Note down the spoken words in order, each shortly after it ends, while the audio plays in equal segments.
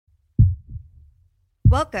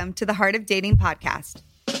Welcome to the Heart of Dating podcast.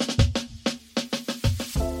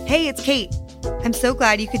 Hey, it's Kate. I'm so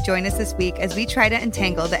glad you could join us this week as we try to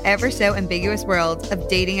untangle the ever so ambiguous world of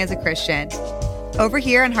dating as a Christian. Over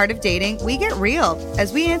here on Heart of Dating, we get real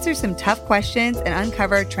as we answer some tough questions and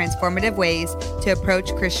uncover transformative ways to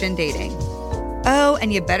approach Christian dating. Oh,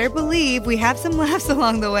 and you better believe we have some laughs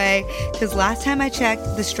along the way, because last time I checked,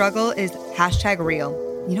 the struggle is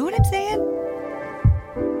 #real. You know what I'm saying?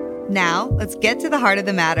 Now, let's get to the heart of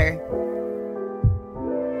the matter.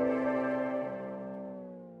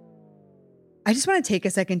 I just want to take a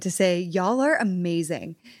second to say, y'all are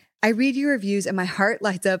amazing. I read your reviews and my heart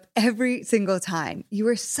lights up every single time. You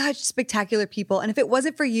are such spectacular people. And if it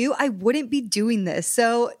wasn't for you, I wouldn't be doing this.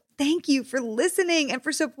 So thank you for listening and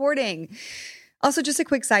for supporting. Also, just a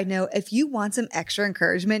quick side note, if you want some extra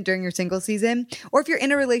encouragement during your single season, or if you're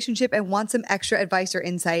in a relationship and want some extra advice or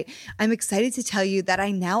insight, I'm excited to tell you that I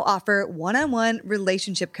now offer one-on-one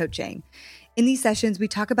relationship coaching. In these sessions, we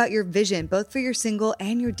talk about your vision, both for your single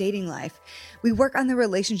and your dating life. We work on the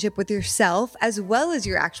relationship with yourself as well as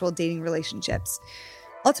your actual dating relationships.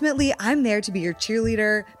 Ultimately, I'm there to be your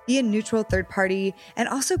cheerleader, be a neutral third party, and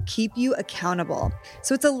also keep you accountable.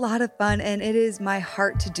 So it's a lot of fun, and it is my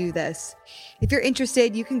heart to do this. If you're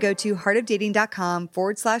interested, you can go to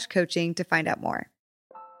heartofdating.com/coaching to find out more.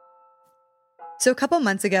 So a couple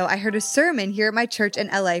months ago, I heard a sermon here at my church in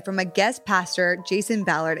LA from a guest pastor, Jason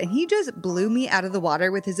Ballard, and he just blew me out of the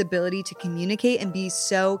water with his ability to communicate and be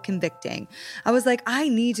so convicting. I was like, I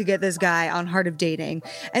need to get this guy on Heart of Dating.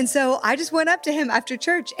 And so I just went up to him after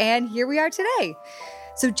church, and here we are today.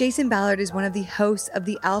 So Jason Ballard is one of the hosts of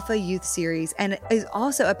the Alpha Youth series and is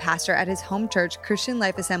also a pastor at his home church, Christian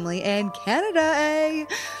Life Assembly in Canada.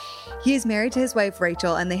 He is married to his wife,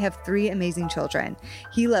 Rachel, and they have 3 amazing children.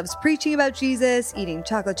 He loves preaching about Jesus, eating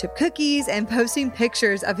chocolate chip cookies, and posting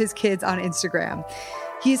pictures of his kids on Instagram.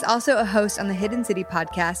 He is also a host on the Hidden City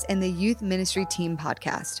podcast and the Youth Ministry Team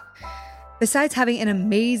podcast. Besides having an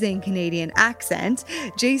amazing Canadian accent,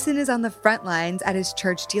 Jason is on the front lines at his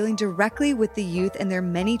church dealing directly with the youth and their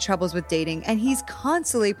many troubles with dating, and he's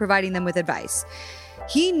constantly providing them with advice.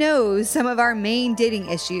 He knows some of our main dating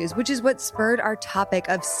issues, which is what spurred our topic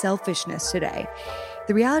of selfishness today.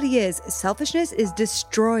 The reality is, selfishness is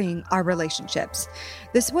destroying our relationships.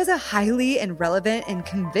 This was a highly and relevant and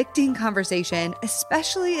convicting conversation,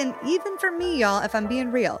 especially and even for me, y'all, if I'm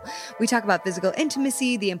being real. We talk about physical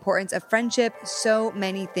intimacy, the importance of friendship, so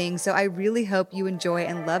many things. So I really hope you enjoy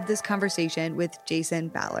and love this conversation with Jason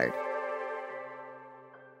Ballard.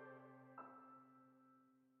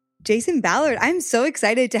 Jason Ballard, I'm so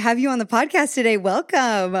excited to have you on the podcast today.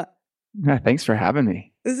 Welcome. Yeah, thanks for having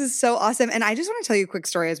me. This is so awesome. And I just want to tell you a quick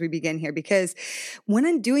story as we begin here, because when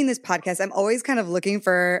I'm doing this podcast, I'm always kind of looking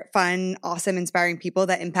for fun, awesome, inspiring people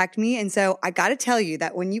that impact me. And so I got to tell you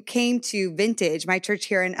that when you came to Vintage, my church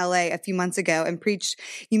here in LA a few months ago, and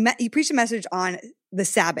you preached a message on the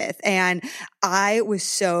Sabbath. And I was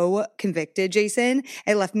so convicted, Jason.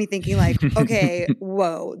 It left me thinking like, okay,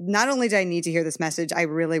 whoa, not only did I need to hear this message, I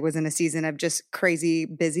really was in a season of just crazy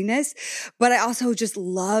busyness, but I also just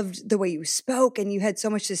loved the way you spoke, and you had so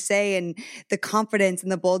much to say, and the confidence and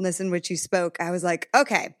the boldness in which you spoke. I was like,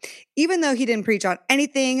 okay, even though he didn't preach on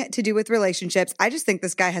anything to do with relationships, I just think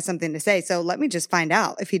this guy has something to say. So let me just find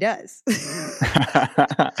out if he does.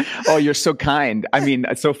 Oh, you're so kind. I mean,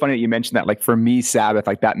 it's so funny that you mentioned that. Like for me, Sabbath,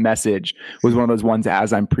 like that message was one of those ones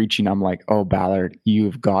as I'm preaching, I'm like, oh, Ballard,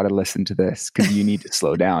 you've got to listen to this because you need to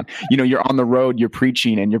slow down. You know, you're on the road, you're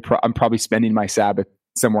preaching, and I'm probably spending my Sabbath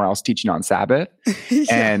somewhere else teaching on Sabbath. Yeah.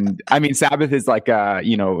 And I mean, Sabbath is like a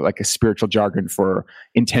spiritual jargon for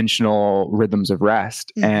intentional rhythms of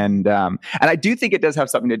rest. Mm-hmm. And I do think it does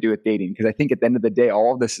have something to do with dating, because I think at the end of the day,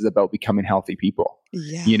 all of this is about becoming healthy people,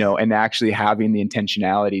 and actually having the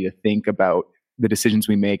intentionality to think about the decisions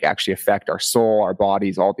we make actually affect our soul, our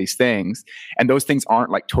bodies, all these things. And those things aren't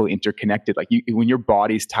like totally interconnected. Like when your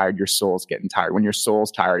body's tired, your soul's getting tired. When your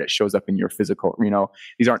soul's tired, it shows up in your physical,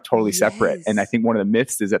 these aren't totally separate. And I think one of the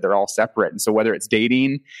myths is that they're all separate. And so whether it's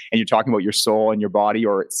dating and you're talking about your soul and your body,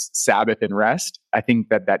 or it's Sabbath and rest, I think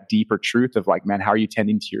that deeper truth of like, man, how are you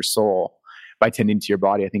tending to your soul by tending to your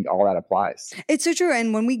body? I think all that applies. It's so true.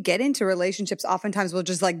 And when we get into relationships, oftentimes we'll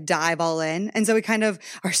just like dive all in. And so we kind of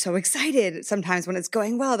are so excited sometimes when it's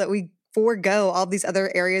going well that we forego all these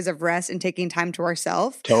other areas of rest and taking time to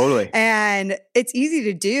ourselves. Totally. And it's easy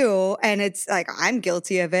to do. And it's like, I'm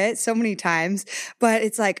guilty of it so many times, but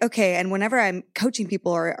it's like, okay. And whenever I'm coaching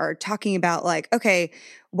people or talking about like, okay,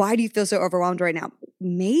 why do you feel so overwhelmed right now?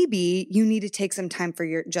 Maybe you need to take some time for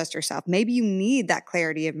yourself. Maybe you need that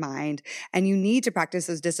clarity of mind and you need to practice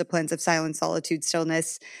those disciplines of silence, solitude,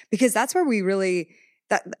 stillness, because that's where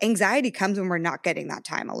that anxiety comes when we're not getting that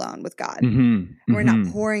time alone with God. We're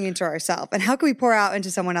not pouring into ourselves. And how can we pour out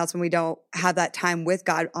into someone else when we don't have that time with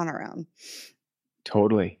God on our own?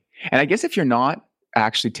 Totally. And I guess if you're not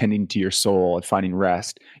actually tending to your soul and finding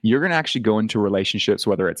rest, you're going to actually go into relationships,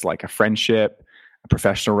 whether it's like a friendship, a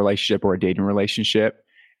professional relationship, or a dating relationship,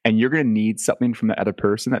 and you're going to need something from the other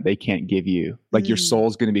person that they can't give you. Like your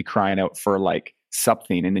soul's going to be crying out for like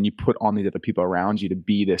something, and then you put on these other people around you to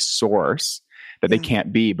be this source that they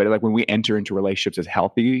can't be. But like when we enter into relationships as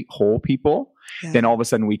healthy, whole people, then all of a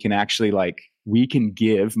sudden we can actually we can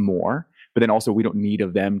give more, but then also we don't need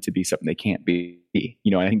of them to be something they can't be.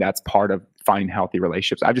 And I think that's part of finding healthy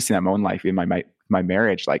relationships. I've just seen that in my own life, in my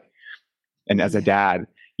marriage, and as a dad,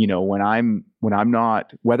 when I'm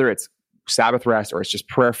not, whether it's Sabbath rest or it's just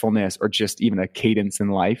prayerfulness or just even a cadence in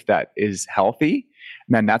life that is healthy,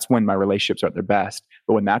 man, that's when my relationships are at their best.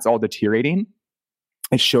 But when that's all deteriorating,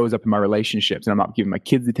 it shows up in my relationships, and I'm not giving my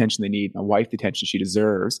kids the attention they need, my wife the attention she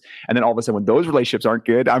deserves. And then all of a sudden, when those relationships aren't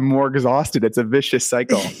good, I'm more exhausted. It's a vicious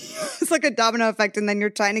cycle. It's like a domino effect. And then you're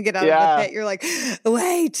trying to get out of the pit. You're like,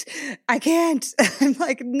 wait, I can't. I'm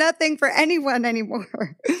like nothing for anyone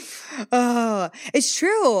anymore. Oh, it's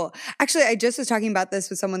true. Actually, I just was talking about this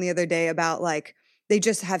with someone the other day about they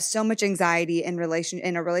just have so much anxiety in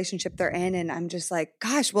a relationship they're in. And I'm just like,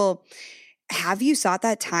 gosh, well, have you sought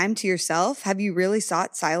that time to yourself? Have you really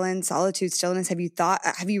sought silence, solitude, stillness? Have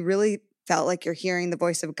you really felt like you're hearing the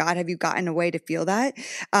voice of God? Have you gotten a way to feel that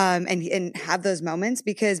and have those moments?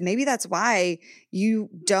 Because maybe that's why you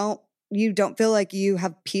don't feel like you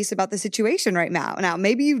have peace about the situation right now. Now,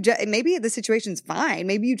 maybe the situation's fine.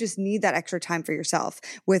 Maybe you just need that extra time for yourself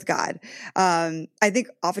with God. I think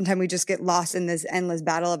oftentimes we just get lost in this endless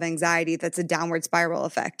battle of anxiety. That's a downward spiral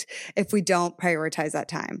effect if we don't prioritize that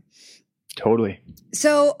time. Totally.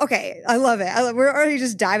 So, okay, I love it. We're already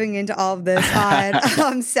just diving into all of this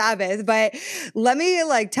on Sabbath, but let me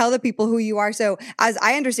tell the people who you are. So, as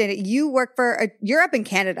I understand it, you work you're up in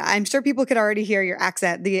Canada. I'm sure people could already hear your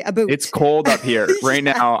accent, the aboot. It's cold up here right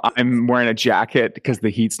now. I'm wearing a jacket because the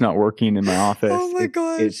heat's not working in my office. Oh my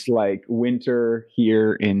gosh. It's like winter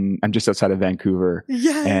here I'm just outside of Vancouver.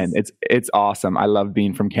 Yes. And it's awesome. I love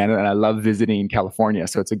being from Canada and I love visiting California.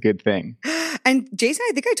 So it's a good thing. And Jason,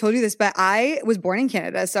 I think I told you this, but I was born in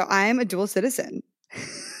Canada, so I'm a dual citizen.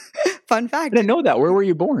 Fun fact. I didn't know that. Where were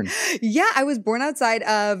you born? Yeah, I was born outside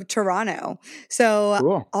of Toronto. So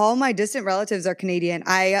cool. All my distant relatives are Canadian.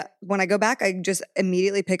 When I go back, I just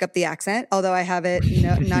immediately pick up the accent, although I have it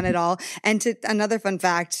none at all. And another fun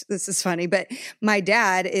fact, this is funny, but my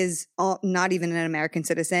dad is not even an American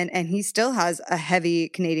citizen, and he still has a heavy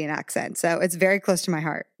Canadian accent. So it's very close to my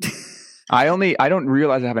heart. I don't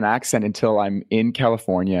realize I have an accent until I'm in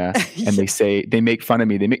California and they make fun of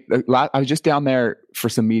me. I was just down there for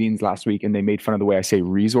some meetings last week and they made fun of the way I say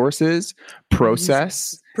resources,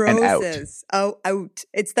 process. And out. Oh, out.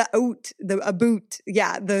 It's the out, a boot.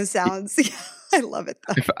 Yeah, those sounds. I love it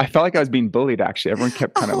though. I felt like I was being bullied actually. Everyone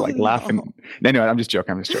kept kind of laughing. Anyway, I'm just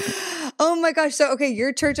joking. Oh my gosh. So, okay,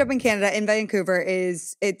 your church up in Canada in Vancouver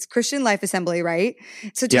it's Christian Life Assembly, right?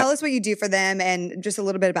 So tell us what you do for them and just a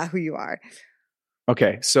little bit about who you are.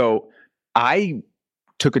 Okay. So I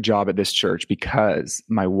took a job at this church because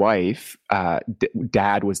my wife,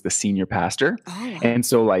 dad was the senior pastor. Oh. And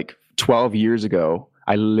so 12 years ago,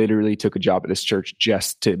 I literally took a job at this church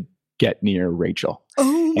just to get near Rachel.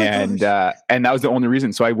 Oh my gosh. And that was the only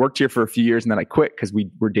reason. So I worked here for a few years and then I quit because we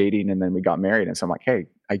were dating and then we got married. And so I'm like, hey,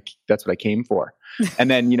 that's what I came for. And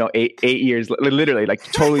then, 8 years, literally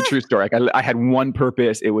totally true story. I had one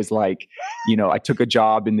purpose. It was I took a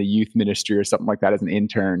job in the youth ministry or something like that as an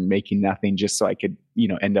intern, making nothing just so I could,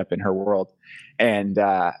 end up in her world. And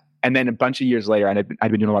then a bunch of years later,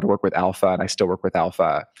 I'd been doing a lot of work with Alpha and I still work with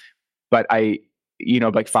Alpha, but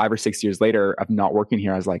 5 or 6 years later of not working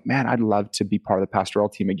here, I was like, man, I'd love to be part of the pastoral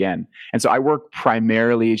team again. And so I work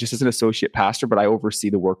primarily just as an associate pastor, but I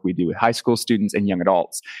oversee the work we do with high school students and young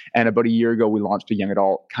adults. And about a year ago, we launched a young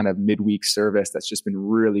adult kind of midweek service that's just been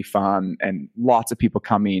really fun and lots of people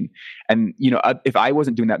coming. And, if I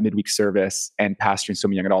wasn't doing that midweek service and pastoring so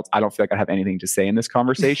many young adults, I don't feel like I'd have anything to say in this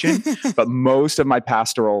conversation. But most of my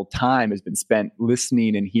pastoral time has been spent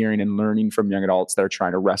listening and hearing and learning from young adults that are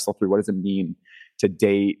trying to wrestle through what does it mean to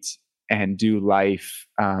date and do life,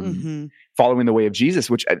 following the way of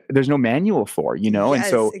Jesus, which there's no manual for, Yes, and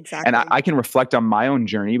so, exactly. and I can reflect on my own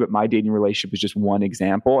journey, but my dating relationship is just one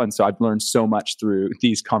example. And so I've learned so much through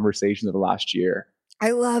these conversations of the last year.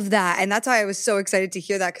 I love that. And that's why I was so excited to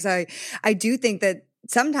hear that, because I do think that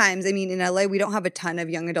sometimes, I mean, in LA, we don't have a ton of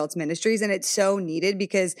young adults ministries, and it's so needed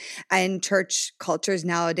because in church cultures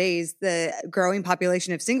nowadays, the growing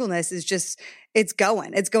population of singleness is just, it's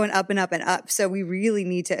going up and up and up. So we really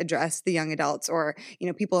need to address the young adults or,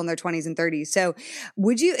 people in their 20s and 30s. So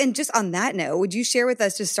and just on that note, would you share with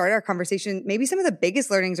us to start our conversation, maybe some of the biggest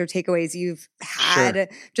learnings or takeaways you've had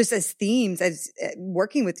just as themes as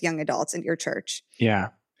working with young adults in your church? Yeah.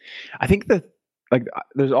 I think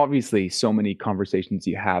there's obviously so many conversations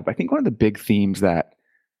you have. I think one of the big themes that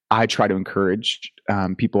I try to encourage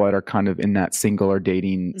people that are kind of in that single or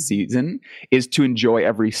dating season is to enjoy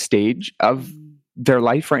every stage of their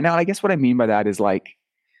life right now. And I guess what I mean by that is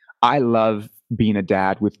I love being a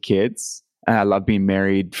dad with kids, and I love being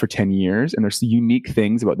married for 10 years. And there's unique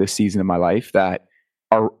things about this season of my life that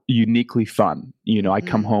are uniquely fun. I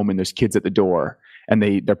come home and there's kids at the door and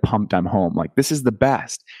they're pumped I'm home. This is the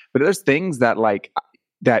best. But there's things that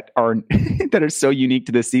that are that are so unique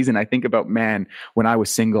to this season. I think about, man, when I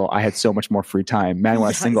was single, I had so much more free time. Man, when I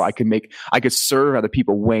was single, I could serve other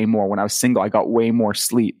people way more. When I was single, I got way more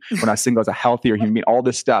sleep. When I was single, I was a healthier human being, all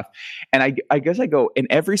this stuff. And I guess I go, in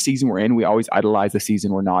every season we're in, we always idolize the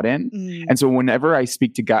season we're not in. And so whenever I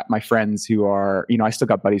speak to my friends who are, I still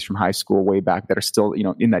got buddies from high school way back that are still,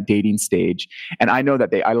 in that dating stage. And I know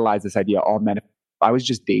that they idolize this idea, oh man, if I was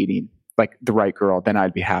just dating the right girl, then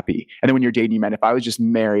I'd be happy. And then when you're dating men, if I was just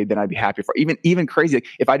married, then I'd be happy. For even crazy,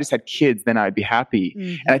 if I just had kids, then I'd be happy.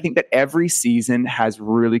 And I think that every season has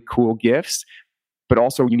really cool gifts, but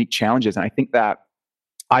also unique challenges. And I think that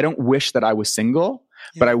I don't wish that I was single,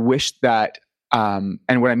 but I wish that, and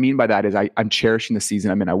what I mean by that is I'm cherishing the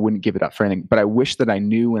season I'm in. I wouldn't give it up for anything, but I wish that I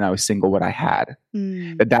knew when I was single what I had,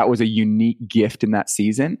 that was a unique gift in that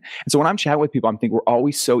season. And so when I'm chatting with people, I'm thinking we're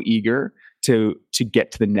always so eager to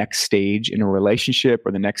get to the next stage in a relationship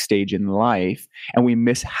or the next stage in life. And we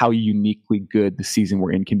miss how uniquely good the season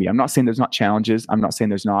we're in can be. I'm not saying there's not challenges. I'm not saying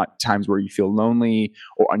there's not times where you feel lonely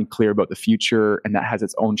or unclear about the future, and that has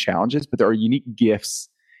its own challenges, but there are unique gifts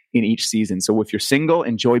in each season. So if you're single,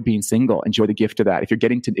 enjoy being single, enjoy the gift of that. If you're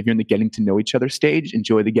in the getting to know each other stage,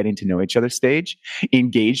 enjoy the getting to know each other stage.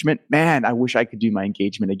 Engagement, man, I wish I could do my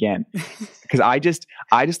engagement again. Because I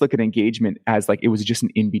just look at engagement as it was just an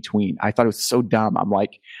in-between. I thought it was so dumb.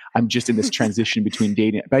 I'm just in this transition between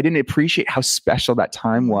dating, but I didn't appreciate how special that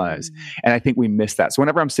time was. And I think we missed that. So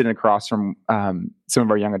whenever I'm sitting across from some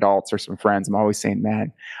of our young adults or some friends, I'm always saying,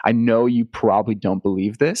 man, I know you probably don't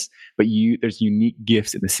believe this, but there's unique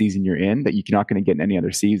gifts in the season you're in that you're not going to get in any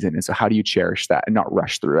other season. And so how do you cherish that and not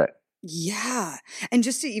rush through it? Yeah. And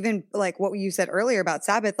just to even what you said earlier about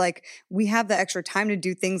Sabbath, we have the extra time to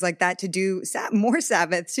do things like that, to do more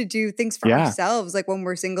Sabbaths, to do things for ourselves, when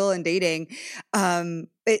we're single and dating.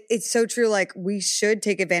 It's so true. We should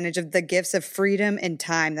take advantage of the gifts of freedom and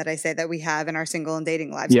time that I say that we have in our single and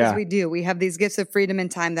dating lives. Because we do. We have these gifts of freedom and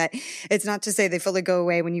time that it's not to say they fully go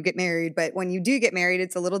away when you get married, but when you do get married,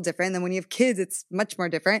 it's a little different. Then when you have kids, it's much more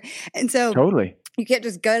different. And so totally. You can't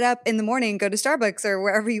just get up in the morning, go to Starbucks or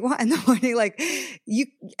wherever you want in the morning. You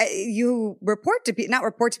not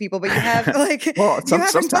report to people, but you have you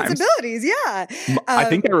have responsibilities. Yeah. I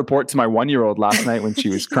think I report to my 1-year-old last night when she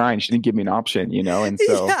was crying. She didn't give me an option, and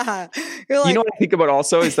so what I think about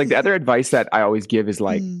also is the other advice that I always give is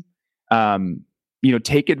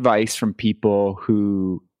take advice from people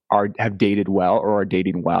who have dated well or are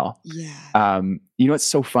dating well. Yeah. What's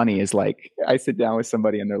so funny is I sit down with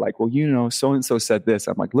somebody and they're like, well, so-and-so said this.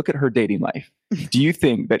 I'm like, look at her dating life. Do you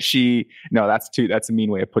think that that's a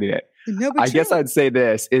mean way of putting it. No, I guess I'd say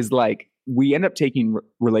this is we end up taking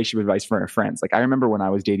relationship advice from our friends. I remember when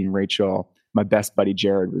I was dating Rachel, my best buddy,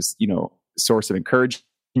 Jared, was, source of encouragement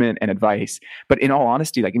and advice. But in all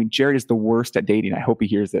honesty, Jared is the worst at dating. I hope he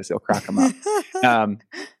hears this. It'll crack him up.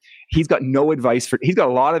 He's got he's got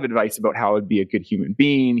a lot of advice about how I'd be a good human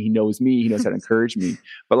being. He knows me. He knows how to encourage me.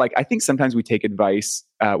 But I think sometimes we take advice.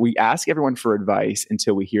 We ask everyone for advice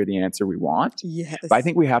until we hear the answer we want. Yes. But I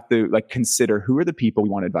think we have to consider who are the people we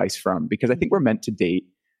want advice from, because I think we're meant to date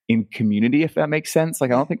in community, if that makes sense. I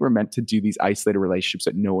don't think we're meant to do these isolated relationships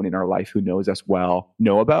that no one in our life who knows us well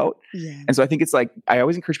know about. Yeah. And so I think it's I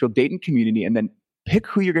always encourage people to date in community and then pick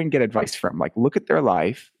who you're going to get advice from. Look at their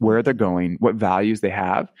life, where they're going, what values they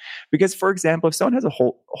have. Because, for example, if someone has a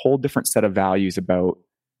whole different set of values about,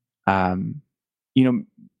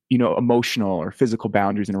 emotional or physical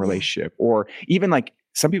boundaries in a relationship, or even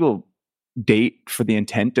some people date for the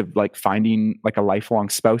intent of like finding like a lifelong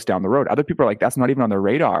spouse down the road. Other people are like, that's not even on their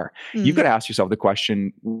radar. You've got to ask yourself the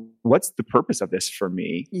question, what's the purpose of this for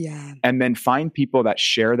me? Yeah. And then find people that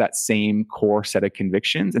share that same core set of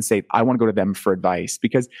convictions and say, I want to go to them for advice.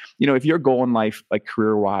 Because, if your goal in life, like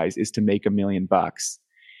career wise, is to make $1 million,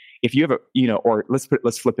 if you have or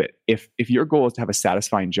let's flip it. If your goal is to have a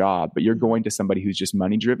satisfying job, but you're going to somebody who's just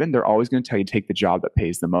money driven, they're always going to tell you to take the job that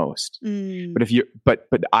pays the most.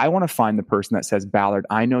 But I want to find the person that says, Ballard,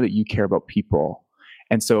 I know that you care about people.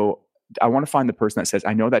 And so I want to find the person that says,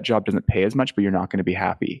 I know that job doesn't pay as much, but you're not going to be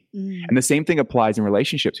happy. And the same thing applies in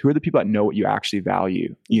relationships. Who are the people that know what you actually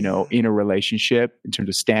value, in a relationship in terms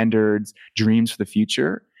of standards, dreams for the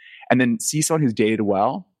future, and then see someone who's dated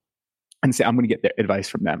well and say, I'm going to get advice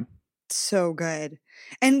from them. So good.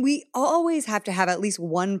 And we always have to have at least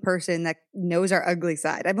one person that knows our ugly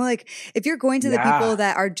side. I'm like, if you're going to the people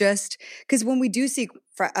that are just, because when we do seek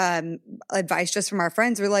advice just from our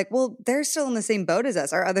friends, we're like, well, they're still in the same boat as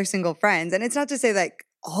us, our other single friends. And it's not to say that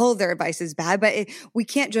all their advice is bad, but we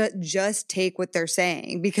can't just take what they're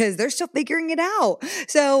saying because they're still figuring it out.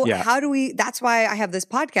 So that's why I have this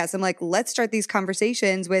podcast. I'm like, let's start these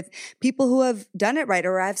conversations with people who have done it right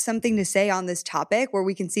or have something to say on this topic where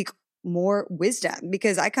we can seek more wisdom,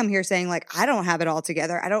 because I come here saying like, I don't have it all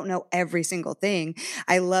together. I don't know every single thing.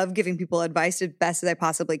 I love giving people advice as best as I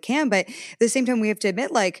possibly can. But at the same time, we have to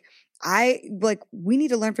admit, we need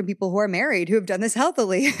to learn from people who are married, who have done this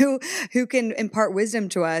healthily, who can impart wisdom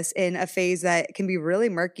to us in a phase that can be really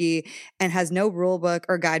murky and has no rule book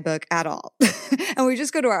or guidebook at all. And we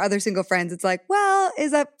just go to our other single friends. It's like, well,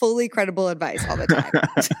 is that fully credible advice all the time?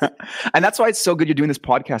 And that's why it's so good you're doing this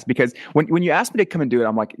podcast, because when you asked me to come and do it,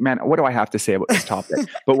 I'm like, man, what do I have to say about this topic?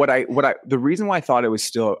 But the reason why I thought it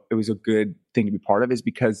was a good thing to be part of is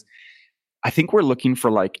because I think we're looking for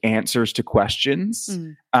like answers to questions.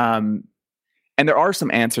 And there are some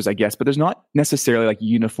answers, I guess, but there's not necessarily like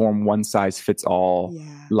uniform one size fits all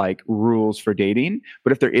like rules for dating.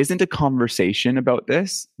 But if there isn't a conversation about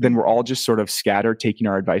this, then we're all just sort of scattered taking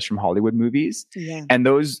our advice from Hollywood movies. Yeah. And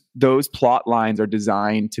those plot lines are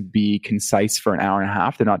designed to be concise for an hour and a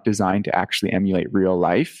half. They're not designed to actually emulate real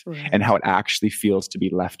life and how it actually feels to be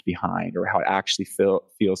left behind, or how it actually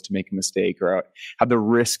feels to make a mistake, or how the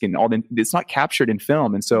risk and all it's not captured in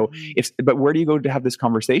film. And so but where do you go to have this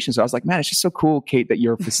conversation? So I was like, man, it's just so cool, Kate, that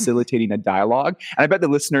you're facilitating a dialogue. And I bet the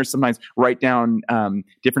listeners sometimes write down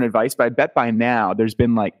different advice, but I bet by now there's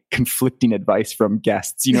been like conflicting advice from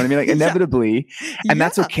guests, you know what I mean? Like inevitably. And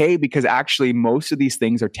that's okay, because actually most of these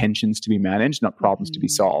things are tensions to be managed, not problems to be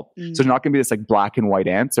solved. So there's not going to be this like black and white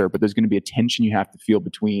answer, but there's going to be a tension you have to feel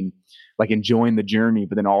between like enjoying the journey,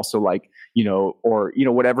 but then also like,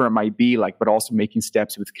 whatever it might be like, but also making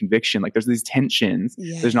steps with conviction. Like there's these tensions.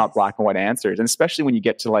 There's not black and white answers. And especially when you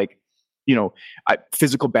get to like,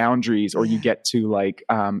 physical boundaries, or you get to like,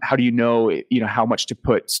 how do you know, how much to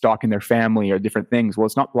put stock in their family or different things? Well,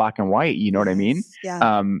 it's not black and white, you know what I mean?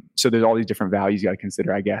 Yeah. So there's all these different values you got to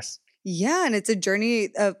consider, I guess. Yeah. And it's a journey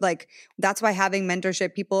of like, that's why having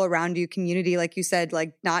mentorship, people around you, community, like you said,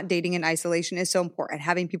 like not dating in isolation is so important.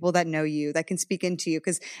 Having people that know you, that can speak into you.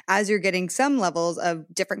 Because as you're getting some levels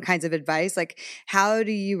of different kinds of advice, like how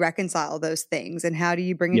do you reconcile those things? And how do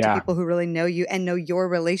you bring it to people who really know you and know your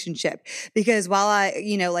relationship? Because while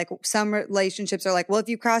like some relationships are like, well, if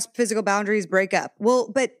you cross physical boundaries, break up.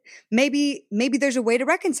 Well, but maybe there's a way to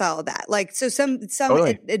reconcile that. Like, so some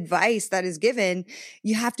advice that is given,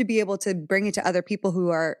 you have to be able to bring it to other people who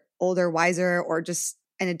are older, wiser, or just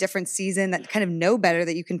in a different season that kind of know better,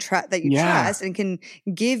 that you can trust and can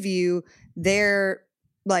give you their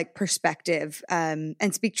like perspective and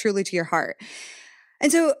speak truly to your heart.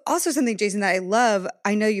 And so also something, Jason, that I love,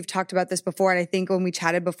 I know you've talked about this before, and I think when we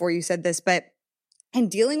chatted before you said this, but in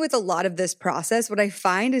dealing with a lot of this process, what I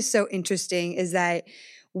find is so interesting is that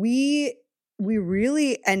we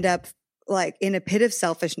really end up like in a pit of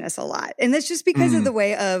selfishness a lot. And that's just because of the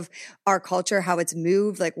way of our culture, how it's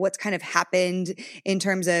moved, like what's kind of happened in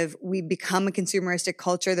terms of we become a consumeristic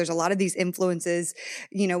culture. There's a lot of these influences,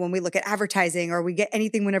 when we look at advertising, or we get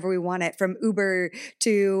anything whenever we want it, from Uber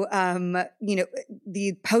to,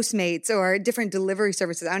 the Postmates or different delivery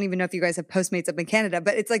services. I don't even know if you guys have Postmates up in Canada,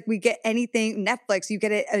 but it's like we get anything, Netflix, you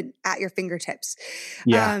get it at your fingertips.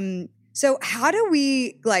 Yeah. So how do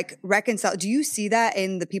we like reconcile? Do you see that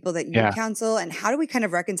in the people that you counsel? And how do we kind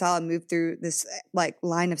of reconcile and move through this like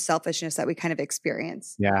line of selfishness that we kind of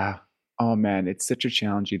experience? Yeah. Oh man, it's such a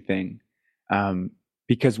challenging thing.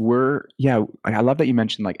 Because I love that you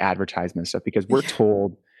mentioned like advertisement stuff, because we're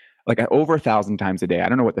told like over 1,000 times a day. I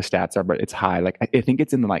don't know what the stats are, but it's high. Like I think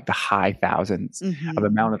it's in like the high thousands of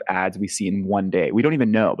amount of ads we see in one day. We don't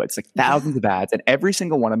even know, but it's like thousands of ads. And every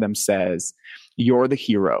single one of them says, you're the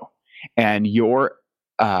hero and your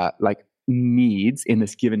like needs in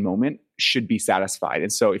this given moment should be satisfied.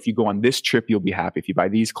 And so if you go on this trip, you'll be happy. If you buy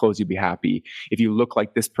these clothes, you'll be happy. If you look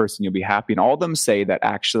like this person, you'll be happy. And all of them say that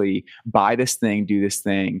actually buy this thing, do this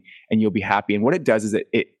thing, and you'll be happy. And what it does is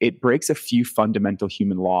it breaks a few fundamental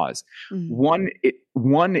human laws. One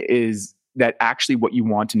is that actually what you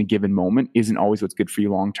want in a given moment isn't always what's good for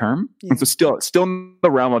you long term. And so still in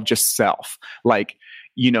the realm of just self, like,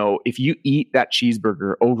 you know, if you eat that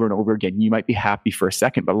cheeseburger over and over again, you might be happy for a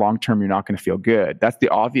second, but long term, you're not going to feel good. That's the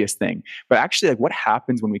obvious thing. But actually, like, what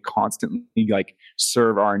happens when we constantly like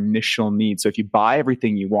serve our initial needs? So if you buy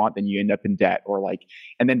everything you want, then you end up in debt, or like,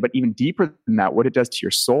 and then, but even deeper than that, what it does to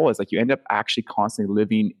your soul is like you end up actually constantly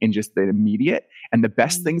living in just the immediate. And the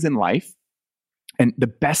best things in life, and the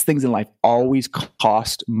best things in life always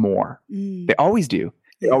cost more. They always do.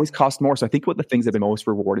 They always cost more. So I think what the things that have been most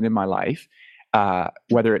rewarding in my life,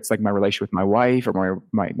 whether it's like my relationship with my wife or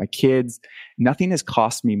my kids, nothing has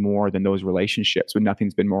cost me more than those relationships, when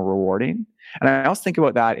nothing's been more rewarding. And I also think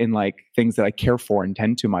about that in like things that I care for and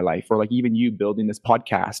tend to in my life, or like even you building this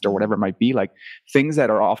podcast or whatever it might be. Like things that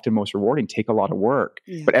are often most rewarding take a lot of work,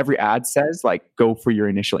 but every ad says like, go for your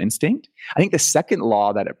initial instinct. I think the second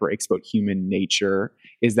law that it breaks about human nature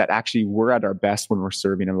is that actually we're at our best when we're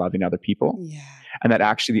serving and loving other people. And that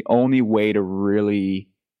actually the only way to really,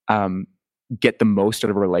 get the most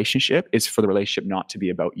out of a relationship is for the relationship not to be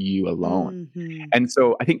about you alone. And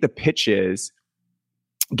so I think the pitch is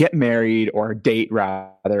get married, or date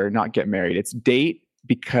rather, not get married. It's date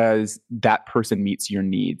because that person meets your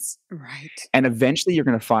needs. Right. And eventually you're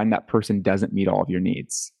going to find that person doesn't meet all of your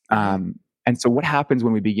needs. And so what happens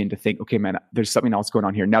when we begin to think, okay, man, there's something else going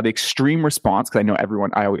on here. Now the extreme response, because I know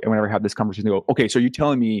whenever I have this conversation, they go, okay, so you're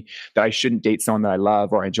telling me that I shouldn't date someone that I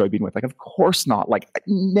love or I enjoy being with? Like, of course not. Like,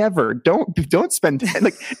 never. Don't spend,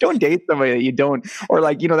 like, don't date somebody that you don't, or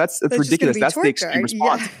like, you know, that's ridiculous. That's torture. The extreme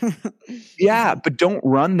response. But don't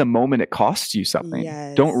run the moment it costs you something.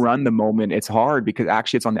 Don't run the moment it's hard, because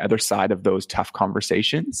actually it's on the other side of those tough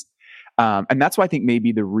conversations. And that's why I think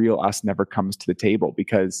maybe the real us never comes to the table,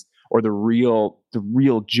 because, or the real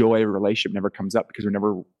joy of a relationship never comes up, because we're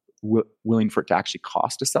never willing for it to actually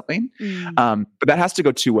cost us something. But that has to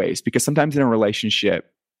go two ways, because sometimes in a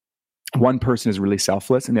relationship, one person is really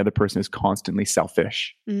selfless and the other person is constantly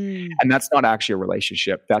selfish. And that's not actually a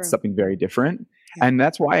relationship. That's something very different. And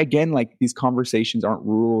that's why, again, like these conversations aren't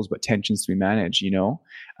rules, but tensions to be managed, you know?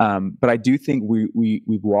 But I do think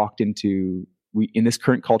we've walked into, in this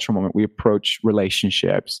current cultural moment, we approach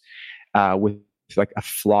relationships with like a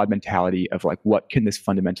flawed mentality of like, what can this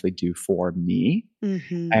fundamentally do for me?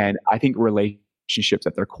 And I think relationships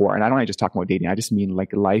at their core, and I don't just talk about dating, I just mean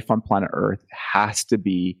like life on planet Earth has to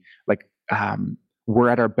be like, we're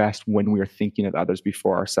at our best when we are thinking of others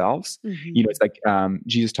before ourselves. You know, it's like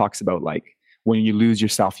Jesus talks about like, when you lose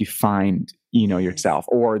yourself, you find, you know, yourself,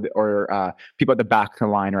 or people at the back of the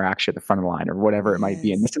line are actually at the front of the line, or whatever it might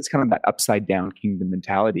be. And this is kind of that upside down kingdom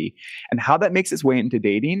mentality. And how that makes its way into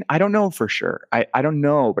dating, I don't know for sure. I don't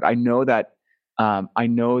know, but I know that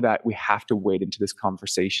we have to wade into this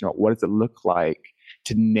conversation about what does it look like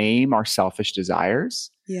to name our selfish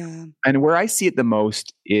desires. And where I see it the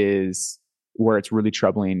most is where it's really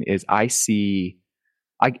troubling is I hang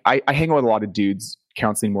out with a lot of dudes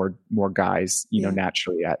counseling more guys, you know,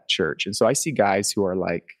 naturally at church. And so I see guys who are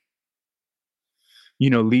like, you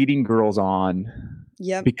know, leading girls on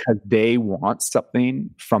because they want something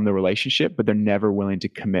from the relationship, but they're never willing to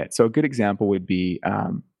commit. So a good example would be,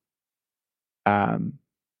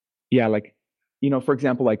 like, you know, for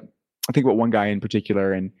example, like I think about one guy in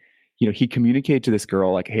particular, and, you know, he communicated to this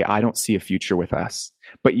girl like, hey, I don't see a future with us.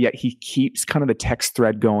 But yet he keeps kind of the text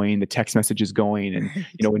thread going, the text messages going. And,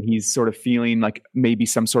 you know, when he's sort of feeling like maybe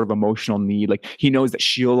some sort of emotional need, like he knows that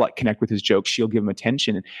she'll like connect with his jokes, she'll give him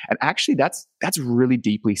attention. And actually that's really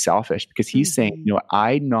deeply selfish, because he's saying, you know,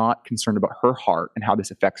 I'm not concerned about her heart and how this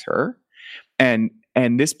affects her.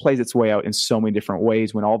 And this plays its way out in so many different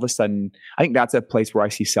ways, when all of a sudden, I think that's a place where I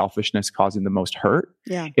see selfishness causing the most hurt,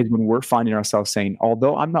 is when we're finding ourselves saying,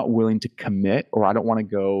 although I'm not willing to commit, or I don't want to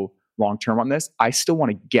go long-term on this, I still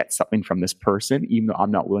want to get something from this person, even though I'm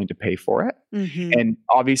not willing to pay for it. And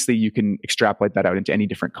obviously you can extrapolate that out into any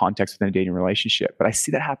different context within a dating relationship. But I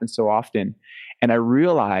see that happen so often. And I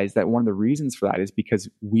realize that one of the reasons for that is because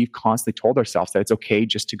we've constantly told ourselves that it's okay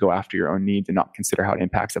just to go after your own needs and not consider how it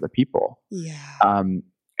impacts other people.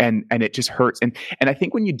 And it just hurts. And I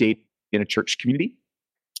think when you date in a church community,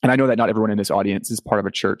 And I know that not everyone in this audience is part of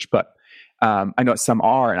a church, but I know some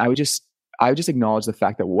are. And I would just acknowledge the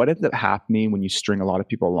fact that what ends up happening when you string a lot of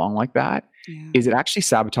people along like that is it actually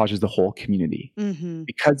sabotages the whole community,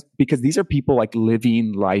 because these are people like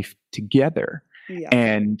living life together.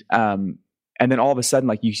 And then all of a sudden,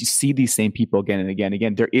 like you see these same people again and again and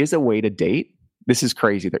again. There is a way to date. This is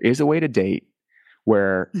crazy. There is a way to date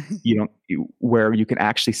where where you can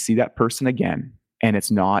actually see that person again, and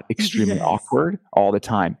it's not extremely awkward all the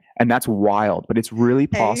time. And that's wild, but it's really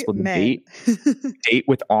possible to date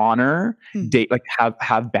with honor, like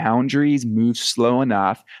have boundaries, move slow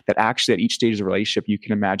enough that actually at each stage of the relationship, you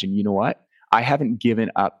can imagine, you know what? I haven't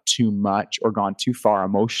given up too much or gone too far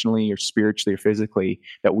emotionally or spiritually or physically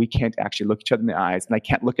that we can't actually look each other in the eyes. And I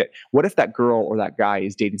can't look at, what if that girl or that guy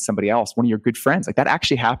is dating somebody else, one of your good friends? Like that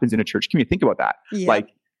actually happens in a church community. Think about that. Like,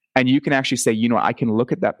 and you can actually say, you know, I can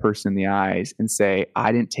look at that person in the eyes and say,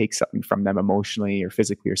 I didn't take something from them emotionally or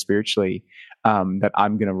physically or spiritually that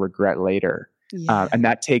I'm going to regret later. And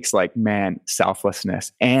that takes like,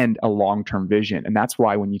 selflessness and a long-term vision. And that's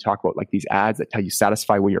why when you talk about like these ads that tell you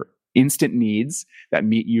satisfy what your instant needs that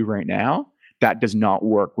meet you right now, that does not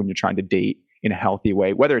work when you're trying to date in a healthy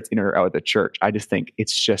way, whether it's in or out of the church. I just think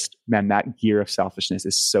it's just, that gear of selfishness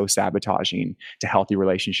is so sabotaging to healthy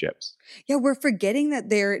relationships. Yeah, we're forgetting that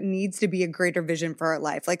there needs to be a greater vision for our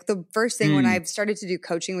life. Like the first thing when I've started to do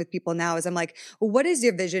coaching with people now is I'm like, well, what is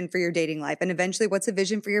your vision for your dating life? And eventually, what's a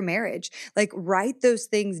vision for your marriage? Like write those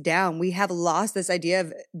things down. We have lost this idea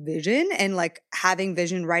of vision and like having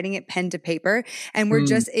vision, writing it pen to paper. And we're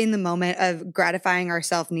just in the moment of gratifying our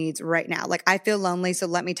self needs right now. Like I feel lonely, so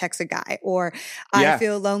let me text a guy, or I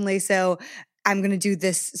feel lonely, so I'm going to do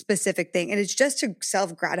this specific thing. And it's just to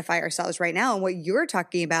self-gratify ourselves right now. And what you're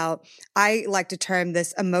talking about, I like to term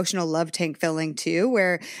this emotional love tank filling too,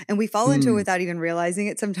 and we fall into it without even realizing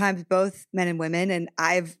it sometimes, both men and women. And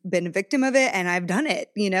I've been a victim of it and I've done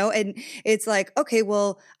it, and it's like, okay,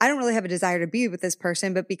 well, I don't really have a desire to be with this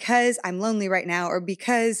person, but because I'm lonely right now, or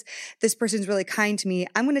because this person's really kind to me,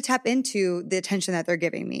 I'm going to tap into the attention that they're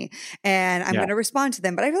giving me and I'm going to respond to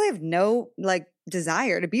them. But I really have no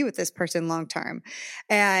desire to be with this person long term.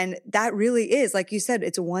 And that really is, like you said,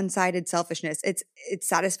 it's a one-sided selfishness. It's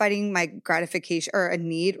satisfying my gratification or a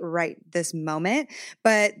need right this moment.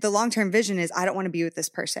 But the long-term vision is I don't want to be with this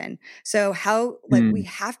person. So how we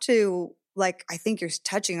have to, I think you're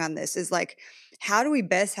touching on this, is how do we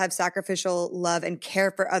best have sacrificial love and care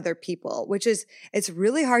for other people, it's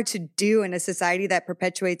really hard to do in a society that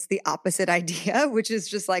perpetuates the opposite idea, which is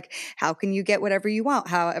just how can you get whatever you want,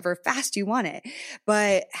 however fast you want it?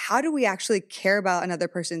 But how do we actually care about another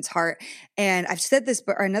person's heart? And I've said this,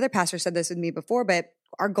 or another pastor said this with me before, but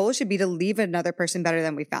our goal should be to leave another person better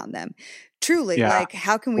than we found them. Truly,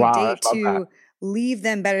 how can we date to leave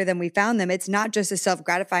them better than we found them? It's not just a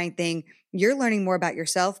self-gratifying thing. You're learning more about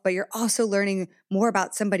yourself, but you're also learning more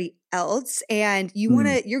about somebody else. And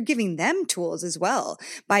you're giving them tools as well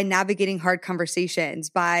by navigating hard conversations,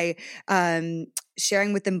 by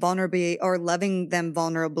sharing with them vulnerably or loving them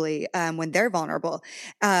vulnerably when they're vulnerable.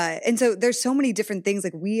 And so there's so many different things.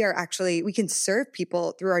 We can serve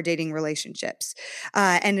people through our dating relationships.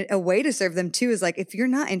 And a way to serve them too is if you're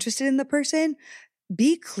not interested in the person,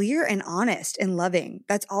 be clear and honest and loving.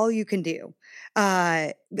 That's all you can do.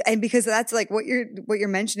 And because that's what you're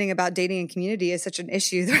mentioning about dating and community is such an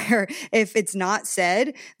issue where if it's not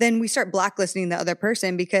said, then we start blacklisting the other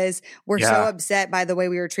person because we're so upset by the way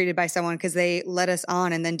we were treated by someone because they let us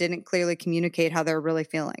on and then didn't clearly communicate how they're really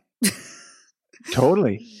feeling.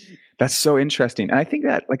 Totally. That's so interesting. And I think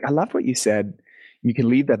that I love what you said. You can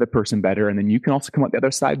leave the other person better, and then you can also come out the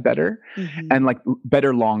other side better and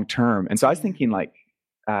better long term. And so I was thinking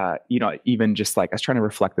even just I was trying to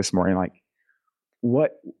reflect this morning,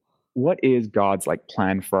 what is God's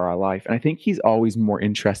plan for our life? And I think he's always more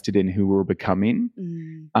interested in who we're becoming.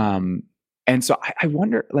 And so I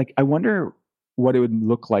wonder what it would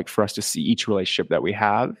look like for us to see each relationship that we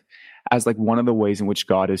have as one of the ways in which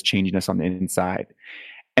God is changing us on the inside.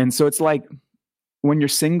 And so it's when you're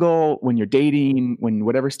single, when you're dating, when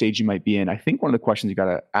whatever stage you might be in, I think one of the questions you got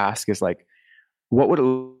to ask is what would it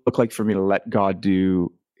look like for me to let God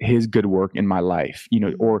do his good work in my life,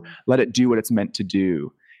 or let it do what it's meant to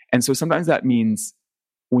do. And so sometimes that means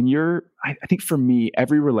I think for me,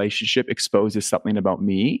 every relationship exposes something about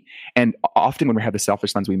me. And often when we have the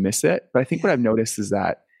selfish lens, we miss it. But I think what I've noticed is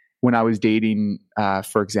that when I was dating,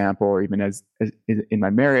 for example, or even as in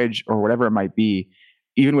my marriage or whatever it might be,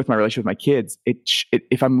 even with my relationship with my kids,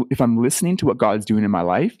 if I'm listening to what God's doing in my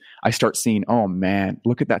life, I start seeing, oh man,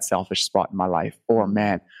 look at that selfish spot in my life. Or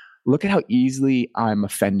man, look at how easily I'm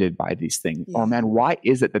offended by these things. Yeah. Or man, why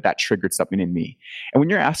is it that that triggered something in me? And when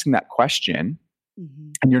you're asking that question,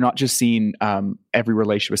 Mhm. and you're not just seeing every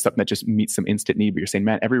relationship as something that just meets some instant need, but you're saying,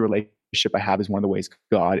 man, every relationship I have is one of the ways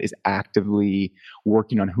God is actively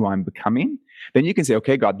working on who I'm becoming. Then you can say,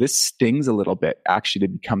 okay, God, this stings a little bit actually to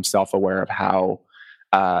become self-aware of how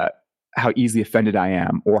easily offended I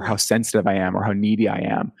am, or how sensitive I am, or how needy I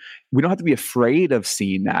am. We don't have to be afraid of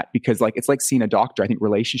seeing that, because like, it's like seeing a doctor. I think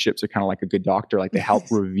relationships are kind of like a good doctor. Like they help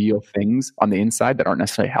reveal things on the inside that aren't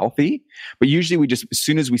necessarily healthy. But usually we just, as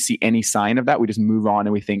soon as we see any sign of that, we just move on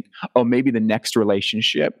and we think, oh, maybe the next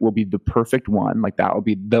relationship will be the perfect one. Like that will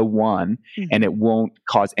be the one, and it won't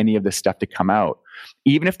cause any of this stuff to come out.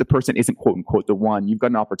 Even if the person isn't quote unquote the one, you've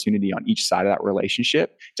got an opportunity on each side of that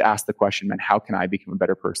relationship to ask the question, man, how can I become a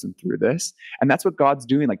better person through this? And that's what God's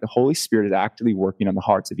doing. Like the Holy Spirit is actively working on the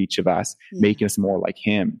hearts of each of us, making us more like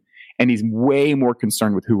him. And he's way more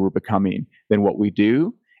concerned with who we're becoming than what we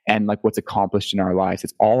do and like what's accomplished in our lives.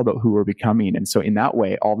 It's all about who we're becoming. And so in that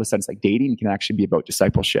way, all of a sudden, it's like dating can actually be about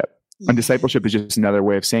discipleship. And discipleship is just another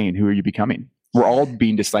way of saying, who are you becoming? We're all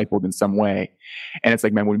being discipled in some way. And it's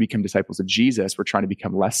like, man, when we become disciples of Jesus, we're trying to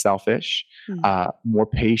become less selfish, more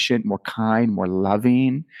patient, more kind, more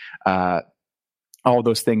loving, all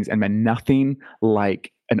those things. And man, nothing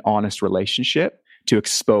like an honest relationship to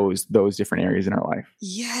expose those different areas in our life.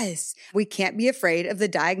 Yes. We can't be afraid of the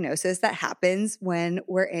diagnosis that happens when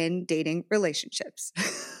we're in dating relationships.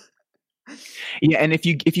 Yeah, and if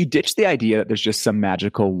you ditch the idea that there's just some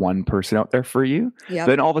magical one person out there for you,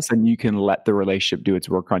 then all of a sudden you can let the relationship do its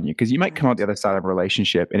work on you. Because you might come out the other side of a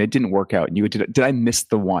relationship and it didn't work out, and you did I miss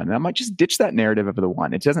the one? And I might just ditch that narrative of the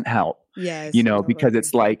one. It doesn't help. Yes, because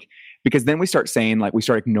it's like, because then we start saying, like, we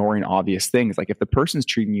start ignoring obvious things. Like if the person's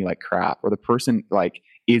treating you like crap, or the person like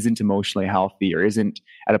isn't emotionally healthy, or isn't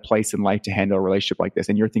at a place in life to handle a relationship like this,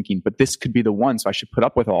 and you're thinking, but this could be the one, so I should put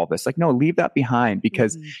up with all this. Like, no, leave that behind,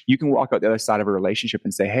 because you can walk out the other side of a relationship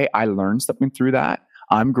and say, hey, I learned something through that.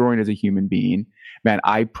 I'm growing as a human being. Man,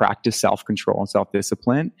 I practice self-control and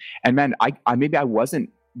self-discipline. And man, I maybe I wasn't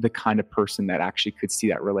the kind of person that actually could see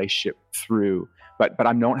that relationship through. But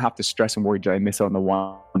I don't have to stress and worry, did I miss out on the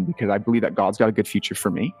one? Because I believe that God's got a good future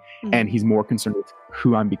for me. And he's more concerned with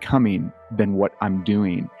who I'm becoming than what I'm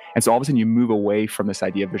doing. And so all of a sudden you move away from this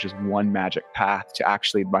idea of there's just one magic path to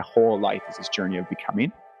actually my whole life is this journey of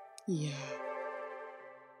becoming. Yeah.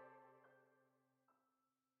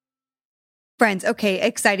 Friends, okay,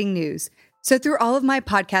 exciting news. So through all of my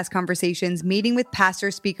podcast conversations, meeting with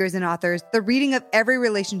pastors, speakers, and authors, the reading of every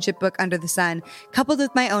relationship book under the sun, coupled with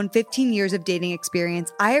my own 15 years of dating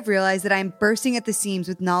experience, I have realized that I'm bursting at the seams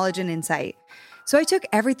with knowledge and insight. So I took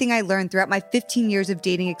everything I learned throughout my 15 years of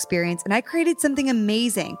dating experience and I created something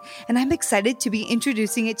amazing. And I'm excited to be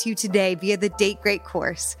introducing it to you today via the Date Great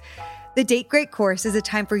course. The Date Great course is a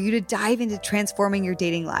time for you to dive into transforming your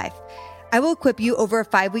dating life. I will equip you over a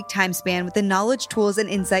 5-week time span with the knowledge, tools, and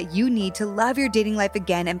insight you need to love your dating life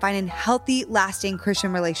again and find a healthy, lasting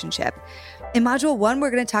Christian relationship. In Module 1, we're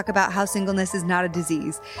going to talk about how singleness is not a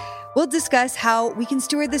disease. We'll discuss how we can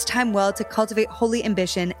steward this time well to cultivate holy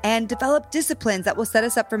ambition and develop disciplines that will set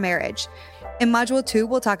us up for marriage. In Module 2,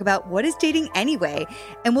 we'll talk about what is dating anyway,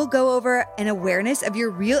 and we'll go over an awareness of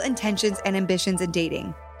your real intentions and ambitions in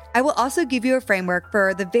dating. I will also give you a framework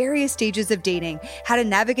for the various stages of dating, how to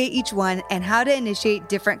navigate each one, and how to initiate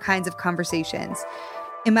different kinds of conversations.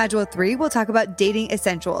 In Module 3, we'll talk about dating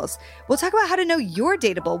essentials. We'll talk about how to know you're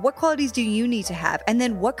dateable. What qualities do you need to have? And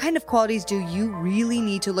then what kind of qualities do you really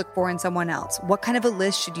need to look for in someone else? What kind of a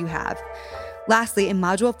list should you have? Lastly, in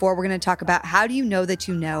Module 4, we're going to talk about how do you know that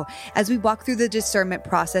you know, as we walk through the discernment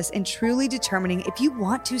process and truly determining if you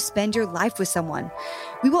want to spend your life with someone.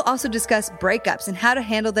 We will also discuss breakups and how to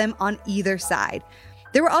handle them on either side.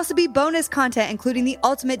 There will also be bonus content, including the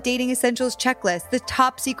ultimate dating essentials checklist, the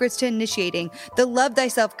top secrets to initiating, the Love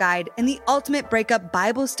Thyself guide, and the ultimate breakup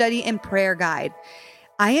Bible study and prayer guide.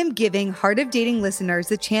 I am giving Heart of Dating listeners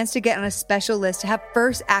the chance to get on a special list to have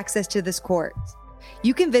first access to this course.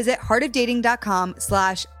 You can visit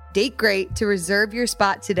heartofdating.com/dategreat to reserve your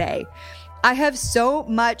spot today. I have so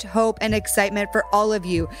much hope and excitement for all of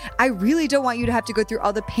you. I really don't want you to have to go through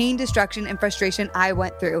all the pain, destruction, and frustration I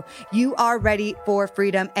went through. You are ready for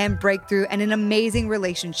freedom and breakthrough and an amazing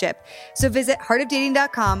relationship. So visit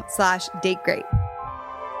heartofdating.com/dategreat.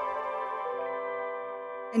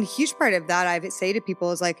 And a huge part of that I say to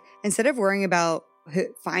people is like, instead of worrying about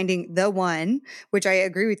finding the one, which I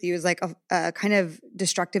agree with you is like a kind of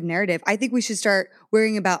destructive narrative, I think we should start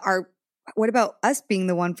worrying about what about us being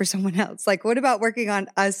the one for someone else? Like, what about working on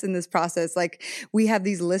us in this process? Like, we have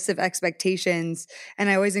these lists of expectations, and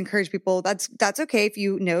I always encourage people, that's okay if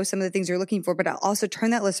you know some of the things you're looking for, but also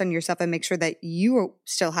turn that list on yourself and make sure that you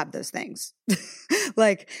still have those things.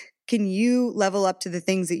 Like, can you level up to the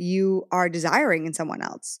things that you are desiring in someone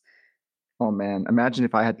else? Oh man, imagine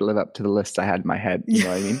if I had to live up to the list I had in my head. You know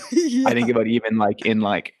what I mean? Yeah. I think about even like in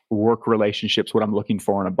like work relationships, what I'm looking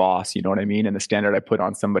for in a boss, you know what I mean? And the standard I put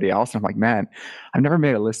on somebody else. And I'm like, man, I've never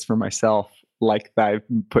made a list for myself like that I've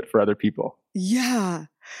put for other people. Yeah.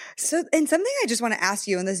 So, and something I just want to ask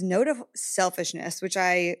you on this note of selfishness, which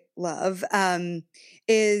I love,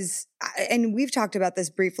 is, and we've talked about this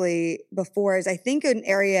briefly before, is I think an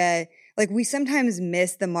area like we sometimes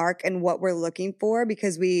miss the mark and what we're looking for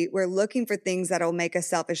because we're looking for things that'll make us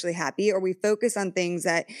selfishly happy, or we focus on things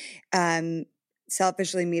that,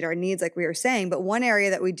 selfishly meet our needs, like we were saying. But one area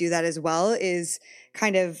that we do that as well is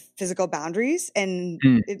kind of physical boundaries and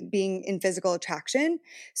it being in physical attraction.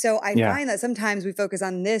 So I find that sometimes we focus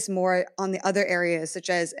on this more on the other areas, such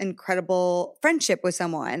as incredible friendship with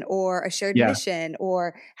someone or a shared mission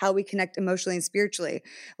or how we connect emotionally and spiritually.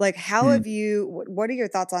 Like, how have you, what are your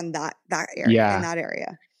thoughts on that area, in that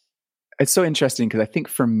area? It's so interesting because I think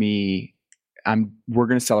for me, we're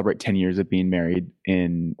going to celebrate 10 years of being married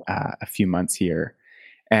in a few months here.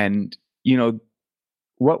 And, you know,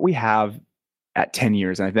 what we have at 10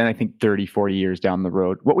 years, and then I think 30, 40 years down the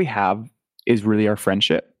road, what we have is really our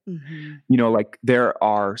friendship. Mm-hmm. You know, like there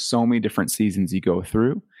are so many different seasons you go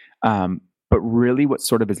through. But really what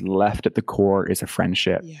sort of is left at the core is a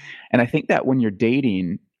friendship. Yeah. And I think that when you're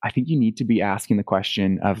dating, I think you need to be asking the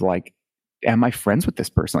question of like, am I friends with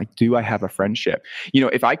this person? Like, do I have a friendship? You know,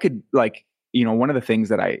 if I could like, you know, one of the things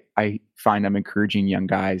that I find I'm encouraging young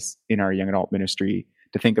guys in our young adult ministry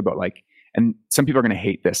to think about, like, and some people are going to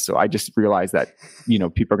hate this. So I just realized that, you know,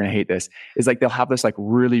 people are going to hate this, is like, they'll have this like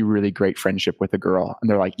really, really great friendship with a girl. And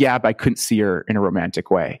they're like, yeah, but I couldn't see her in a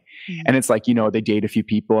romantic way. Mm-hmm. And it's like, you know, they date a few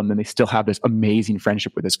people and then they still have this amazing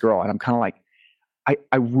friendship with this girl. And I'm kind of like,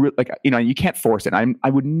 I really like, you know, you can't force it. I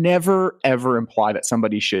would never, ever imply that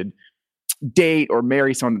somebody should date or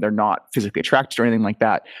marry someone that they're not physically attracted to or anything like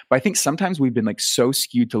that. But I think sometimes we've been like so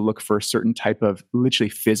skewed to look for a certain type of literally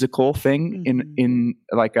physical thing in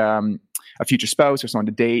like a future spouse or someone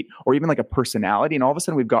to date, or even like a personality. And all of a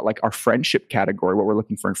sudden we've got like our friendship category, what we're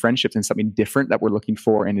looking for in friendships, and something different that we're looking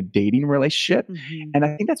for in a dating relationship. Mm-hmm. And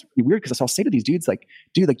I think that's really weird because I'll say to these dudes like,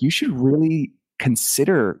 dude, like you should really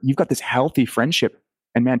consider, you've got this healthy friendship.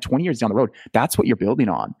 And man, 20 years down the road, that's what you're building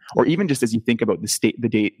on. Or even just as you think about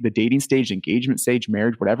the dating stage, engagement stage,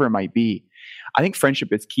 marriage, whatever it might be, I think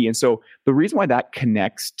friendship is key. And so the reason why that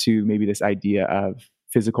connects to maybe this idea of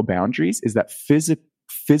physical boundaries is that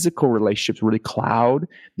physical relationships really cloud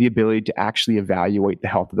the ability to actually evaluate the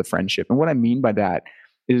health of the friendship. And what I mean by that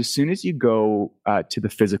is as soon as you go to the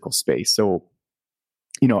physical space, so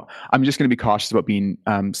you know, I'm just going to be cautious about being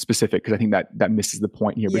specific because I think that misses the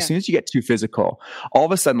point here. But as soon as you get too physical, all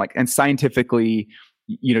of a sudden, like, and scientifically,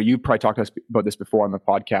 you know, you've probably talked to us about this before on the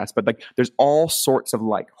podcast, but like there's all sorts of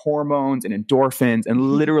like hormones and endorphins and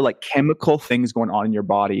literal like chemical things going on in your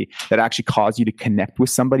body that actually cause you to connect with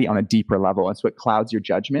somebody on a deeper level. And so it clouds your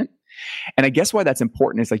judgment. And I guess why that's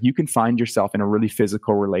important is like you can find yourself in a really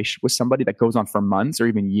physical relationship with somebody that goes on for months or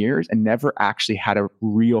even years and never actually had a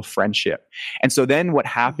real friendship. And so then what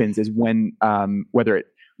happens is when whether it,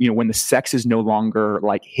 you know, when the sex is no longer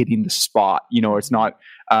like hitting the spot, you know, it's not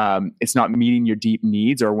meeting your deep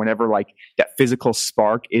needs, or whenever like that physical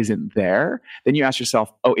spark isn't there, then you ask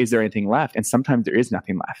yourself, oh, is there anything left? And sometimes there is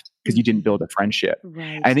nothing left because you didn't build a friendship.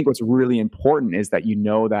 Right. And I think what's really important is that, you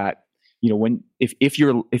know, that, you know, when, if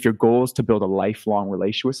your goal is to build a lifelong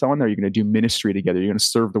relationship with someone, or you're going to do ministry together, you're going to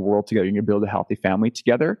serve the world together, you're going to build a healthy family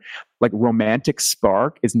together, like romantic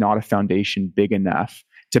spark is not a foundation big enough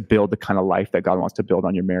to build the kind of life that God wants to build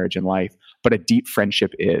on your marriage and life. But a deep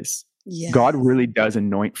friendship is. Yes. God really does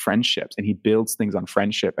anoint friendships and he builds things on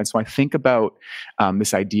friendship. And so I think about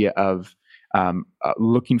this idea of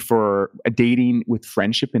looking for a dating with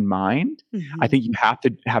friendship in mind. Mm-hmm. I think you have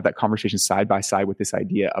to have that conversation side by side with this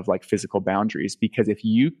idea of like physical boundaries, because if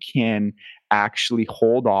you can actually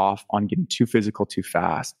hold off on getting too physical too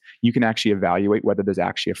fast, you can actually evaluate whether there's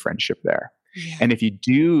actually a friendship there. Yeah. And if you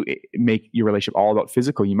do make your relationship all about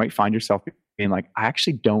physical, you might find yourself being like, I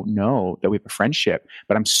actually don't know that we have a friendship,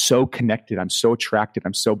 but I'm so connected, I'm so attracted,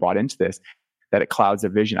 I'm so bought into this, that it clouds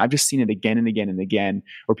their vision. I've just seen it again and again and again,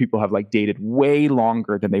 where people have like dated way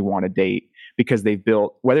longer than they want to date because they've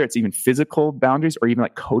built, whether it's even physical boundaries or even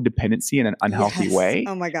like codependency in an unhealthy way.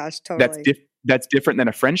 Oh my gosh, totally. that's different than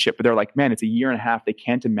a friendship. But they're like, man, it's a year and a half. They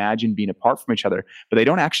can't imagine being apart from each other, but they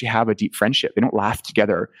don't actually have a deep friendship. They don't laugh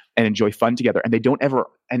together and enjoy fun together. And they don't ever,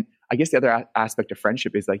 and I guess the other aspect of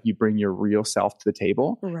friendship is like you bring your real self to the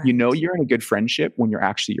table. Right. You know, you're in a good friendship when you're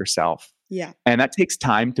actually yourself. Yeah. And that takes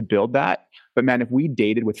time to build that. But man, if we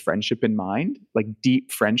dated with friendship in mind, like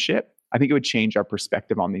deep friendship, I think it would change our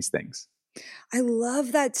perspective on these things. I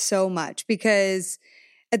love that so much because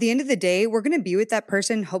at the end of the day, we're going to be with that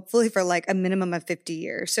person hopefully for like a minimum of 50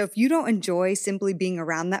 years. So if you don't enjoy simply being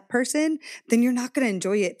around that person, then you're not going to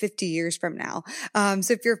enjoy it 50 years from now.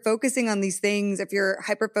 So if you're focusing on these things, if you're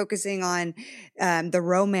hyper focusing on the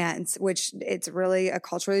romance, which it's really a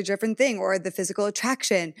culturally different thing, or the physical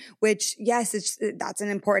attraction, which yes, that's an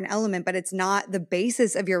important element, but it's not the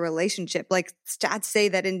basis of your relationship. Like stats say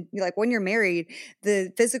that when you're married,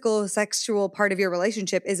 the physical sexual part of your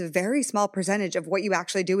relationship is a very small percentage of what you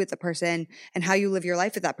actually do with the person and how you live your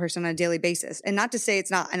life with that person on a daily basis. And not to say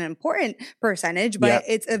it's not an important percentage, but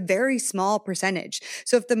it's a very small percentage.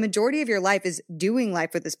 So if the majority of your life is doing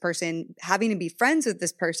life with this person, having to be friends with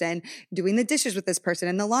this person, doing the dishes with this person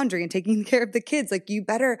and the laundry and taking care of the kids, like you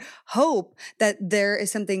better hope that there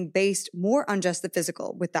is something based more on just the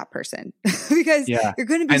physical with that person because you're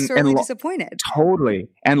going to be sorely disappointed. Totally.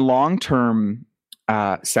 And long-term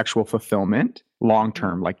sexual fulfillment,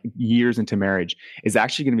 long-term, like years into marriage, is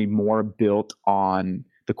actually going to be more built on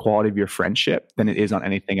the quality of your friendship than it is on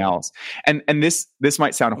anything else. And this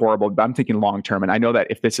might sound horrible, but I'm thinking long-term. And I know that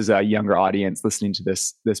if this is a younger audience listening to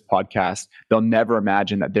this podcast, they'll never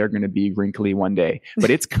imagine that they're going to be wrinkly one day, but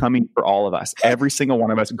it's coming for all of us. Every single one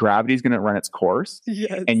of us, gravity is going to run its course.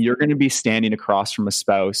 Yes. And you're going to be standing across from a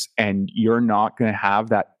spouse and you're not going to have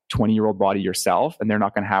that 20-year-old body yourself, and they're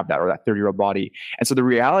not going to have that, or that 30-year-old body. And so the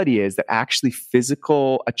reality is that actually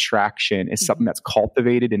physical attraction is something that's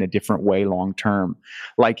cultivated in a different way long-term.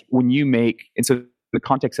 Like when you make, and so the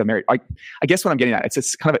context of marriage, I guess what I'm getting at,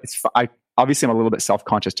 it's kind of, obviously I'm a little bit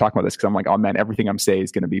self-conscious talking about this because I'm like, oh man, everything I'm saying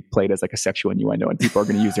is going to be played as like a sexual innuendo and people are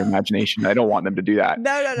going to use their imagination. I don't want them to do that.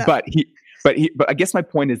 No. But I guess my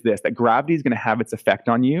point is this, that gravity is going to have its effect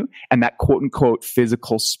on you, and that quote unquote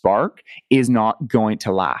physical spark is not going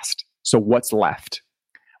to last. So what's left?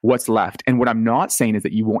 And what I'm not saying is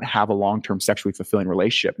that you won't have a long-term sexually fulfilling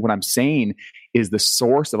relationship. What I'm saying is the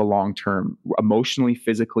source of a long-term emotionally,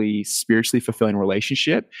 physically, spiritually fulfilling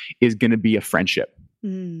relationship is going to be a friendship.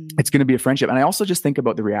 It's going to be a friendship. And I also just think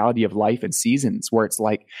about the reality of life and seasons where it's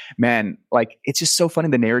like, man, like it's just so funny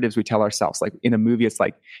the narratives we tell ourselves. Like in a movie, it's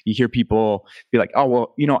like you hear people be like, oh,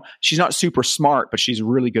 well, she's not super smart, but she's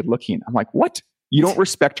really good looking. I'm like, what? You don't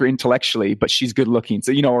respect her intellectually, but she's good looking.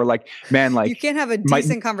 So, or like, man, like you can't have a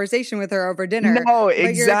decent conversation with her over dinner. No,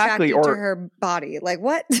 exactly. Or to her body. Like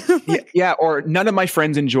what? Yeah. Or none of my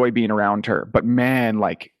friends enjoy being around her, but man,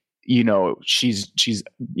 like, she's,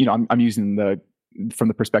 I'm using from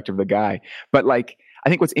the perspective of the guy, but like, I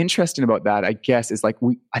think what's interesting about that, I guess, is like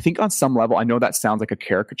I think on some level, I know that sounds like a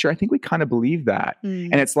caricature. I think we kind of believe that.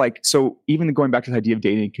 And it's like, so even going back to the idea of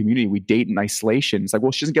dating in community, we date in isolation. It's like,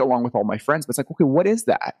 well, she doesn't get along with all my friends, but it's like, okay, what is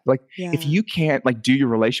that? Like, if you can't like do your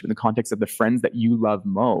relationship in the context of the friends that you love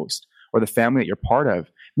most or the family that you're part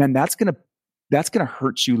of, man, that's going to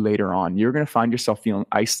hurt you later on. You're going to find yourself feeling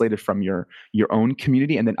isolated from your own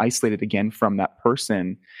community and then isolated again from that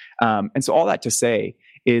person. And so all that to say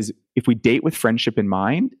is if we date with friendship in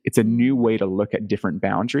mind, it's a new way to look at different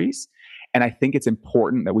boundaries. And I think it's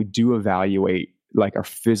important that we do evaluate like our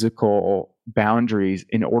physical boundaries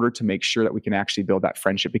in order to make sure that we can actually build that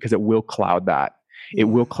friendship, because it will cloud that. It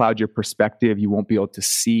will cloud your perspective. You won't be able to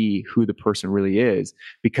see who the person really is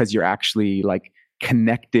because you're actually like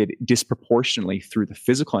connected disproportionately through the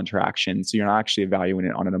physical interaction. So you're not actually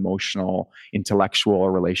evaluating it on an emotional, intellectual,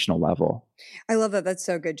 or relational level. I love that. That's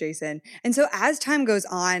so good, Jason. And so as time goes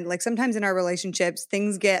on, like sometimes in our relationships,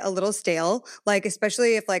 things get a little stale, like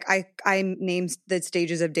especially if like I named the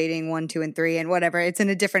stages of dating 1, 2, and 3 and whatever, it's in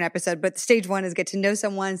a different episode, but stage 1 is get to know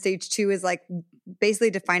someone. Stage 2 is like basically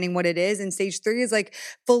defining what it is. And stage 3 is like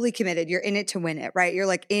fully committed. You're in it to win it, right? You're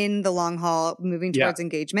like in the long haul, moving towards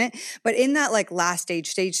engagement. But in that like last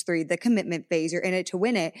stage 3, the commitment phase, you're in it to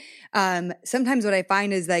win it. Sometimes what I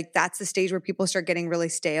find is like, that's the stage where people start getting really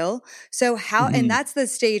stale. So how, and that's the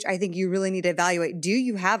stage I think you really need to evaluate. Do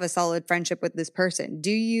you have a solid friendship with this person? Do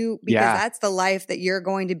you, because that's the life that you're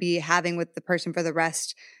going to be having with the person for the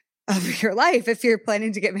rest of your life if you're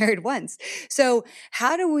planning to get married once. So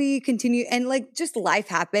how do we continue? And like, just life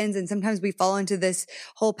happens. And sometimes we fall into this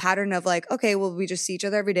whole pattern of like, okay, well, we just see each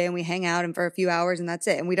other every day and we hang out and for a few hours and that's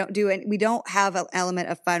it. And we don't do it. We don't have an element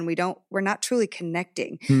of fun. We're not truly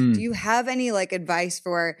connecting. Do you have any like advice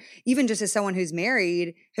for, even just as someone who's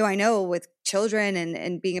married, who I know with children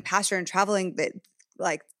and being a pastor and traveling, that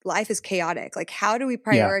like life is chaotic. Like, how do we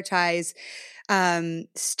prioritize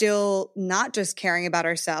still not just caring about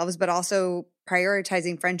ourselves, but also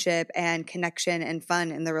prioritizing friendship and connection and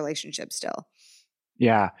fun in the relationship still?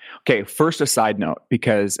 Yeah. Okay. First, a side note,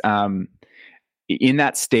 because in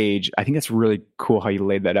that stage, I think that's really cool how you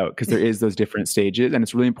laid that out, because there is those different stages, and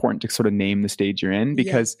it's really important to sort of name the stage you're in,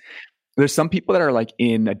 because there's some people that are like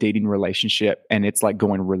in a dating relationship and it's like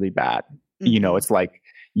going really bad. It's like,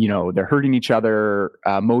 they're hurting each other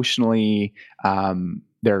emotionally.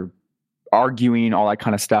 They're arguing, all that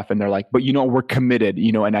kind of stuff. And they're like, but we're committed,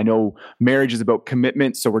 and I know marriage is about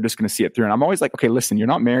commitment. So we're just going to see it through. And I'm always like, okay, listen, you're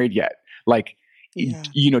not married yet. Like,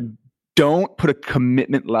 don't put a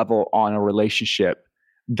commitment level on a relationship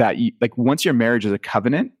that you, like, once your marriage is a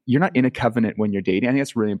covenant, you're not in a covenant when you're dating. I think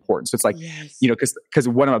that's really important. So it's like, because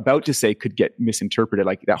what I'm about to say could get misinterpreted,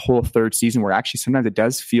 like that whole third season where actually sometimes it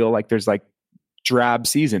does feel like there's like drab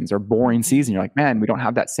seasons or boring season. You're like, man, we don't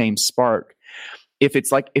have that same spark. If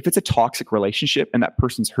it's a toxic relationship and that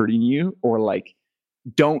person's hurting you, or like,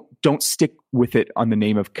 don't stick with it on the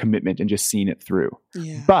name of commitment and just seeing it through.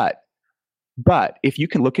 Yeah. But if you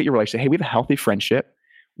can look at your relationship, hey, we have a healthy friendship.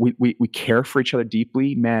 We care for each other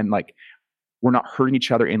deeply, man. Like, we're not hurting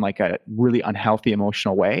each other in like a really unhealthy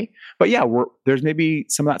emotional way. But yeah, there's maybe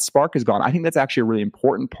some of that spark is gone. I think that's actually a really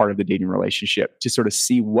important part of the dating relationship, to sort of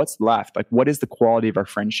see what's left. Like, what is the quality of our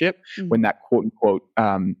friendship when that quote unquote,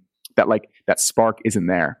 that spark isn't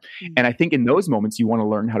there. And I think in those moments, you want to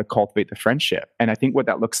learn how to cultivate the friendship. And I think what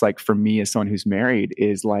that looks like for me as someone who's married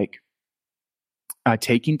is like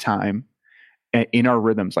taking time in our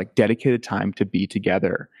rhythms, like dedicated time to be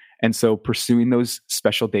together. And so pursuing those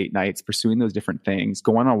special date nights, pursuing those different things,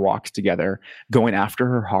 going on walks together, going after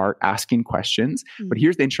her heart, asking questions. But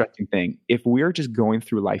here's the interesting thing. If we're just going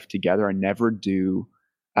through life together and never do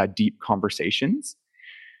deep conversations,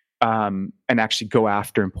 and actually go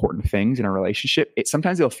after important things in a relationship,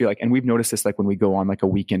 sometimes it'll feel like, and we've noticed this, like when we go on like a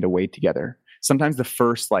weekend away together, sometimes the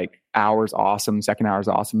first like hour is awesome, second hour is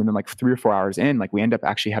awesome. And then like 3 or 4 hours in, like we end up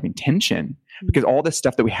actually having tension because all this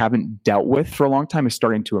stuff that we haven't dealt with for a long time is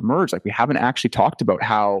starting to emerge. Like we haven't actually talked about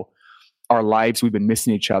how our lives, we've been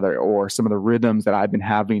missing each other, or some of the rhythms that I've been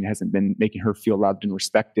having hasn't been making her feel loved and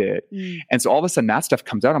respected. And so all of a sudden that stuff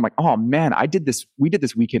comes out. I'm like, oh man, we did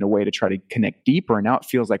this weekend away to try to connect deeper. And now it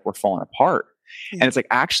feels like we're falling apart. And it's like,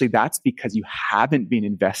 actually, that's because you haven't been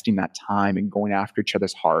investing that time and going after each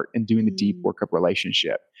other's heart and doing the deep work of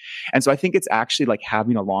relationship. And so I think it's actually like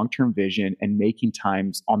having a long-term vision and making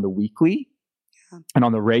times on the weekly and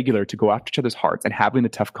on the regular to go after each other's hearts and having the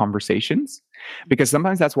tough conversations. Because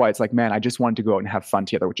sometimes that's why it's like, man, I just wanted to go out and have fun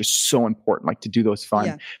together, which is so important, like to do those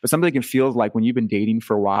fun. But something can feel like when you've been dating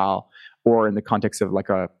for a while, or in the context of like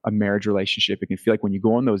a marriage relationship, it can feel like when you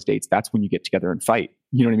go on those dates, that's when you get together and fight.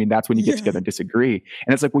 You know what I mean? That's when you get together and disagree.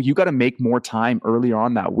 And it's like, well, you got to make more time earlier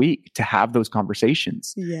on that week to have those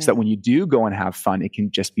conversations so that when you do go and have fun, it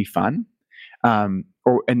can just be fun. You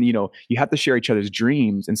have to share each other's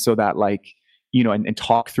dreams. And so that like, and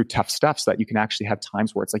talk through tough stuff so that you can actually have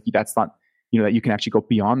times where it's like, that's not, that you can actually go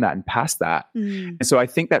beyond that and past that. And so I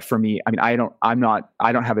think that for me, I mean, I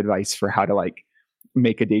don't have advice for how to like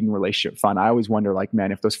make a dating relationship fun. I always wonder like,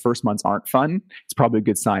 man, if those first months aren't fun, it's probably a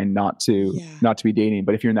good sign not to be dating.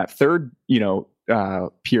 But if you're in that third,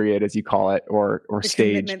 period, as you call it, or the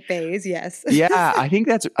stage commitment phase. Yes. I think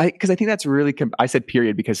that's really, I said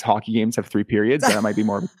period because hockey games have 3 periods. That might be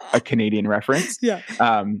more a Canadian reference.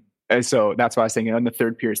 So that's why I was saying, in the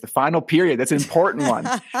third period, it's the final period. That's an important one.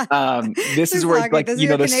 This is where like,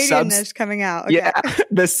 the coming out. Okay.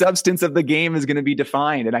 The substance of the game is going to be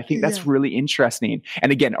defined. And I think that's really interesting.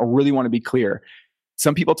 And again, I really want to be clear.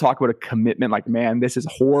 Some people talk about a commitment like, man, this is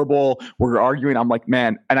horrible. We're arguing. I'm like,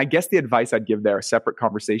 man. And I guess the advice I'd give there, a separate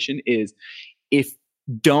conversation, is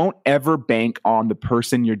don't ever bank on the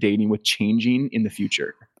person you're dating with changing in the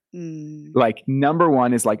future. Like number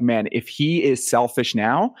one is like, man, if he is selfish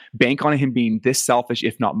now, bank on him being this selfish,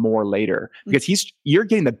 if not more later, because you're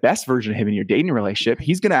getting the best version of him in your dating relationship.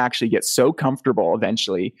 He's going to actually get so comfortable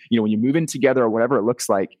eventually, when you move in together or whatever it looks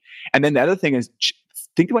like. And then the other thing is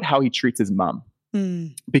think about how he treats his mom,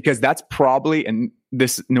 because that's probably, and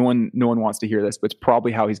this, no one wants to hear this, but it's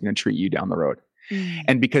probably how he's going to treat you down the road.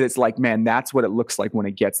 And because it's like, man, that's what it looks like when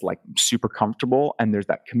it gets like super comfortable and there's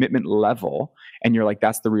that commitment level and you're like,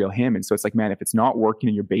 that's the real him. And so it's like, man, if it's not working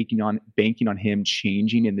and you're banking on him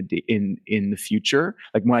changing in the future,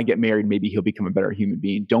 like when I get married, maybe he'll become a better human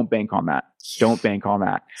being. Don't bank on that. Don't bank on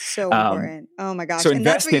that. So important. Oh my gosh. So and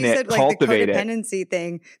that's invest what in you it, said, like cultivate the it. codependency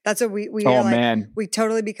thing. That's what we Oh, are like, man. we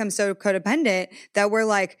totally become so codependent that we're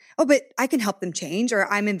like, oh, but I can help them change,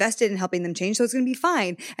 or I'm invested in helping them change. So it's going to be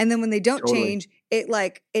fine. And then when they don't change, it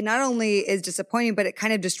not only is disappointing, but it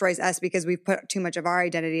kind of destroys us because we've put too much of our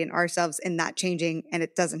identity and ourselves in that changing, and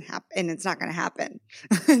it doesn't happen, and it's not going to happen.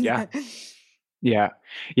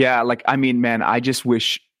 Yeah. Like, I mean, man, I just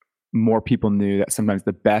wish more people knew that sometimes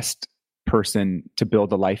the best person to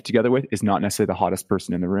build a life together with is not necessarily the hottest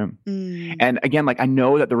person in the room. And again, like, I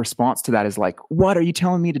know that the response to that is like, what, are you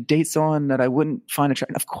telling me to date someone that I wouldn't find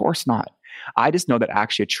attractive? Of course not. I just know that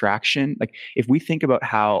actually attraction, like if we think about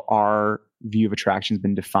how our view of attraction has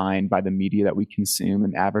been defined by the media that we consume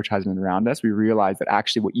and advertisement around us, we realize that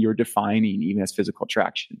actually what you're defining even as physical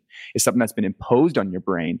attraction is something that's been imposed on your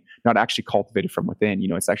brain, not actually cultivated from within. You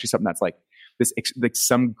know, it's actually something that's like this, like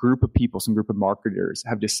some group of people, some group of marketers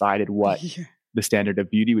have decided what the standard of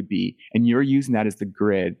beauty would be. And you're using that as the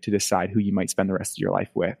grid to decide who you might spend the rest of your life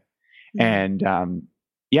with. And,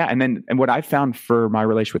 and what I found for my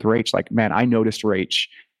relationship with Rach, like, man, I noticed Rach,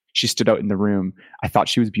 she stood out in the room. I thought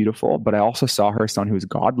she was beautiful, but I also saw her as someone who was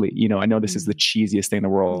godly. You know, I know this is the cheesiest thing in the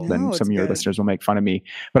world, and some of your listeners will make fun of me,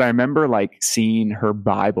 but I remember like seeing her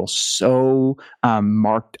Bible so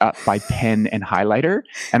marked up by pen and highlighter.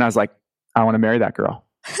 And I was like, I want to marry that girl.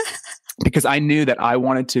 Because I knew that I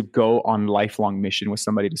wanted to go on lifelong mission with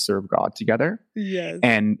somebody to serve God together. Yes.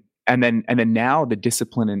 And then now the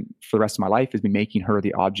discipline for the rest of my life has been making her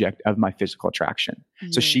the object of my physical attraction.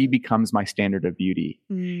 So she becomes my standard of beauty.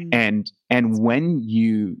 And when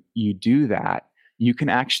you do that, you can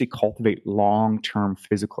actually cultivate long-term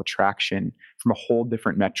physical attraction from a whole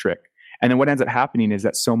different metric. And then what ends up happening is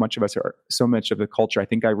that so much of the culture, I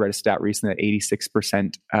think I read a stat recently that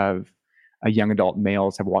 86% of young adult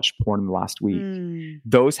males have watched porn in the last week.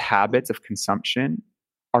 Those habits of consumption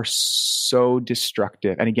are so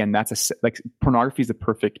destructive. And again, like pornography is a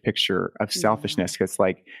perfect picture of selfishness. Because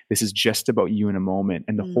like, this is just about you in a moment.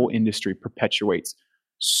 And the whole industry perpetuates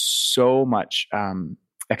so much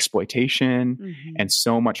exploitation and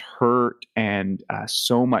so much hurt and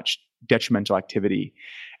so much detrimental activity.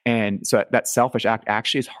 And so that selfish act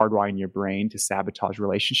actually is hardwiring your brain to sabotage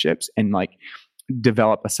relationships and like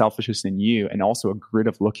develop a selfishness in you, and also a grid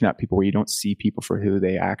of looking at people where you don't see people for who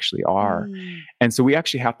they actually are. And so we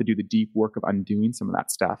actually have to do the deep work of undoing some of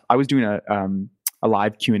that stuff. I was doing a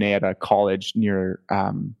live Q&A at a college near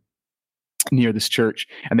this church,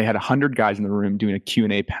 and they had 100 guys in the room doing a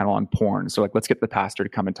Q&A panel on porn. So like, let's get the pastor to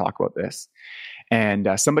come and talk about this. And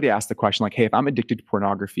somebody asked the question like, hey, if I'm addicted to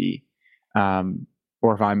pornography,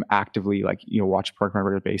 or if I'm actively like, watch porn on a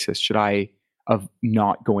regular basis, should I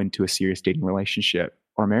not go into a serious dating relationship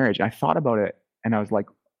or marriage? And I thought about it, and I was like,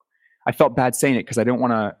 I felt bad saying it because I don't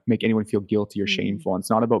want to make anyone feel guilty or shameful. And it's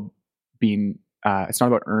not about it's not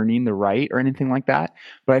about earning the right or anything like that.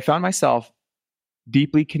 But I found myself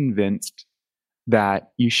deeply convinced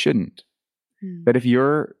that you shouldn't. That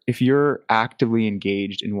if you're actively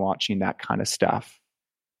engaged in watching that kind of stuff,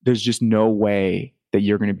 there's just no way that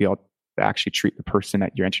you're going to be able to actually treat the person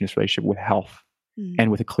that you're entering this relationship with health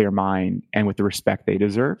and with a clear mind and with the respect they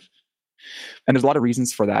deserve. And there's a lot of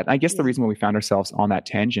reasons for that. And I guess the reason why we found ourselves on that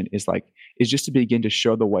tangent is just to begin to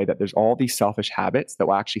show the way that there's all these selfish habits that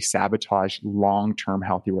will actually sabotage long-term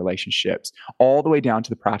healthy relationships, all the way down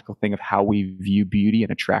to the practical thing of how we view beauty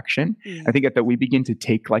and attraction. I think that we begin to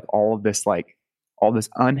take like all this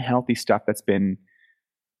unhealthy stuff that's been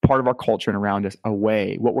part of our culture and around us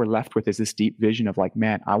away. What we're left with is this deep vision of like,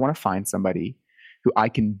 man, I want to find somebody who I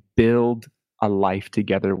can build a life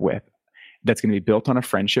together with, that's going to be built on a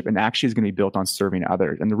friendship and actually is going to be built on serving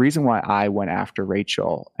others. And the reason why I went after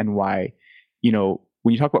Rachel, and why, when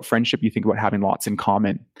you talk about friendship, you think about having lots in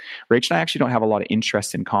common. Rachel and I actually don't have a lot of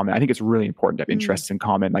interests in common. I think it's really important to have interests in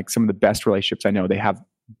common. Like some of the best relationships I know, they have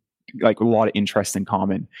like a lot of interests in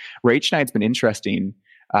common. Rachel and I, it's been interesting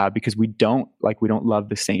because we don't love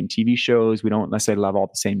the same TV shows. We don't necessarily love all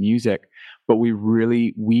the same music, but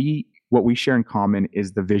what we share in common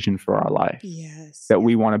is the vision for our life. Yes. That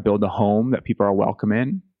we want to build a home that people are welcome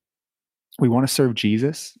in. We want to serve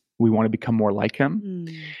Jesus. We want to become more like him.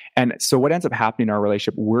 And so what ends up happening in our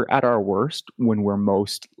relationship, we're at our worst when we're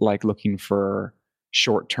most like looking for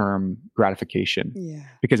short-term gratification.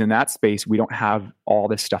 Because in that space, we don't have all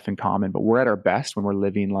this stuff in common, but we're at our best when we're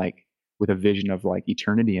living like with a vision of like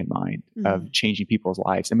eternity in mind, Mm. of changing people's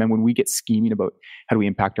lives. And then when we get scheming about how do we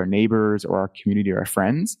impact our neighbors or our community or our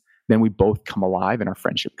friends, then we both come alive and our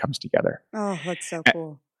friendship comes together. Oh, that's so A-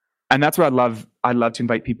 cool. And that's what I love to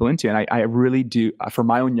invite people into. And I really do, for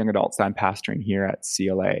my own young adults that I'm pastoring here at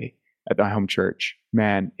CLA, at the home church,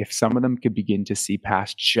 man, if some of them could begin to see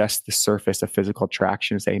past just the surface of physical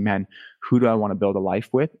attraction and say, man, who do I want to build a life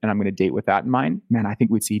with? And I'm going to date with that in mind. Man, I think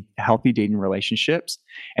we'd see healthy dating relationships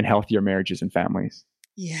and healthier marriages and families.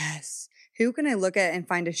 Yes. Who can I look at and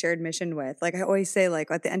find a shared mission with? Like I always say, like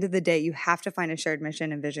at the end of the day, you have to find a shared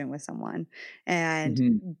mission and vision with someone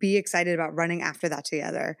and be excited about running after that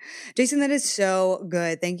together. Jason, that is so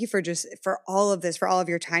good. Thank you for all of this, for all of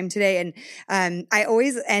your time today. And I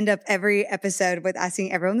always end up every episode with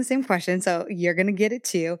asking everyone the same question. So you're going to get it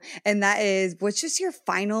too. And that is, what's just your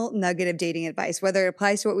final nugget of dating advice, whether it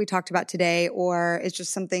applies to what we talked about today or it's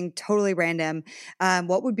just something totally random?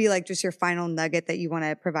 What would be like just your final nugget that you want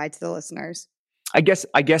to provide to the listeners? I guess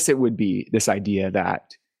it would be this idea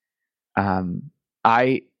that when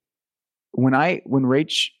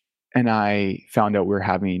Rach and I found out we were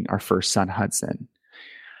having our first son, Hudson,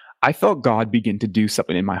 I felt God begin to do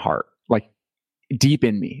something in my heart, like deep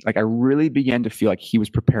in me. Like I really began to feel like he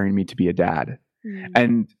was preparing me to be a dad.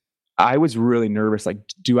 And I was really nervous. Like,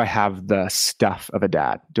 do I have the stuff of a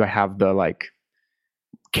dad? Do I have the like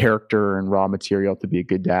character and raw material to be a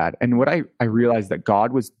good dad? And what I realized that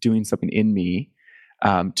God was doing something in me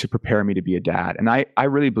to prepare me to be a dad. And I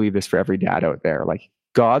really believe this for every dad out there. Like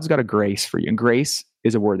God's got a grace for you. And grace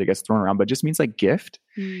is a word that gets thrown around, but it just means like gift.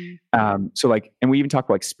 So like, and we even talk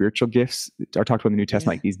about like spiritual gifts, or talk about in the New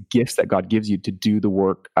Testament, like these gifts that God gives you to do the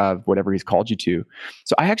work of whatever he's called you to.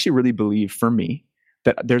 So I actually really believe for me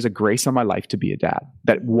that there's a grace on my life to be a dad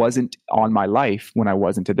that wasn't on my life when I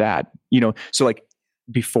wasn't a dad, so like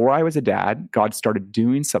before I was a dad, God started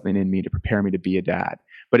doing something in me to prepare me to be a dad.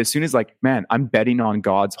 But as soon as like, man, I'm betting on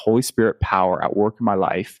God's Holy Spirit power at work in my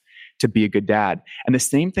life to be a good dad. And the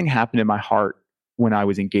same thing happened in my heart when I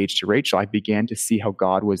was engaged to Rachel. I began to see how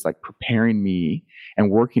God was like preparing me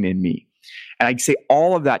and working in me. And I say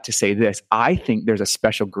all of that to say this, I think there's a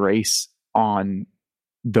special grace on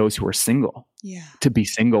those who are single to be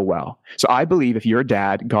single well. So I believe if you're a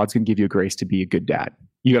dad, God's going to give you a grace to be a good dad.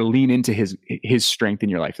 You got to lean into his strength in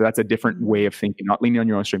your life. So that's a different way of thinking, not leaning on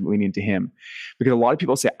your own strength, but leaning into him. Because a lot of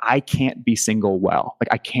people say, I can't be single well. Like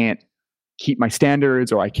I can't keep my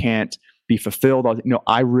standards or I can't be fulfilled.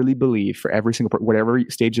 I really believe for every single person, whatever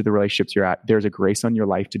stage of the relationships you're at, there's a grace on your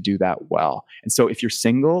life to do that well. And so if you're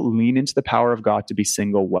single, lean into the power of God to be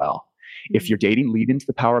single well. If you're dating, lean into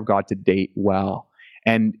the power of God to date well.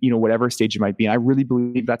 And, whatever stage you might be, and I really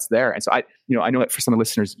believe that's there. And so I know that for some of the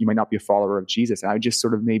listeners, you might not be a follower of Jesus. And I would just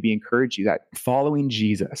sort of maybe encourage you that following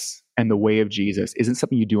Jesus and the way of Jesus isn't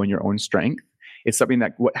something you do on your own strength. It's something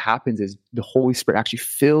that what happens is the Holy Spirit actually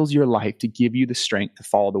fills your life to give you the strength to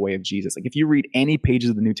follow the way of Jesus. Like if you read any pages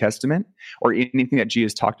of the New Testament or anything that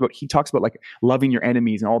Jesus talked about, he talks about like loving your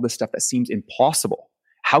enemies and all this stuff that seems impossible.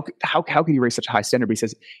 How can you raise such a high standard? But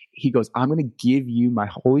he goes, I'm going to give you my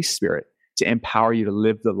Holy Spirit to empower you to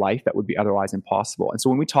live the life that would be otherwise impossible. And so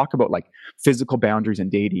when we talk about like physical boundaries in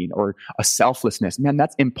dating or a selflessness, man,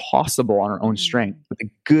 that's impossible on our own strength. But the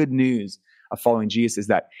good news of following Jesus is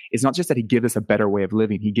that it's not just that he gives us a better way of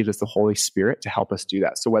living, he gives us the Holy Spirit to help us do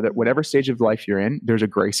that. So whatever stage of life you're in, there's a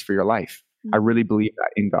grace for your life. I really believe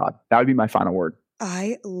that in God. That would be my final word.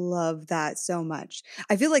 I love that so much.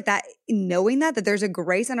 I feel like that knowing that there's a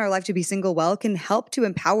grace in our life to be single well can help to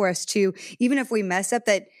empower us to, even if we mess up,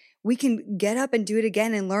 that we can get up and do it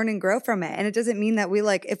again and learn and grow from it. And it doesn't mean that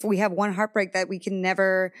if we have one heartbreak that we can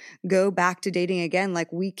never go back to dating again.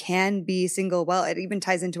 Like we can be single well. It even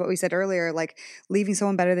ties into what we said earlier, like leaving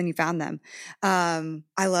someone better than you found them.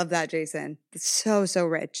 I love that, Jason. It's so, so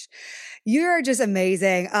rich. You're just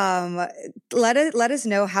amazing. Let us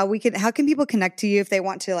know how can people connect to you if they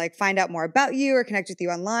want to like find out more about you or connect with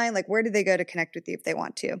you online? Like where do they go to connect with you if they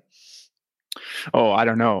want to? Oh, I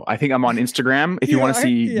don't know. I think I'm on Instagram. If you want to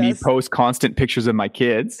see me post constant pictures of my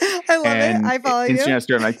kids. I love it. I follow you. Instagram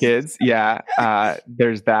story of my kids. Yeah.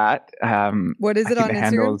 There's that. What is it on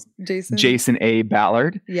Instagram? Jason A.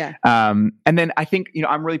 Ballard. Yeah. And then I think,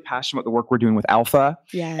 I'm really passionate about the work we're doing with Alpha.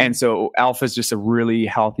 Yeah. And so Alpha is just a really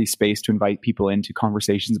healthy space to invite people into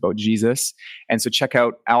conversations about Jesus. And so check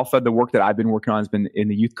out Alpha. The work that I've been working on has been in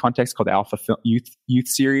the youth context called the Alpha Youth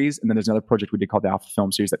Series. And then there's another project we did called the Alpha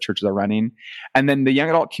Film Series that churches are running. And then the young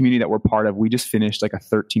adult community that we're part of, we just finished like a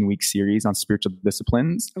 13-week series on spiritual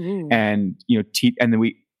disciplines. Ooh. And, and then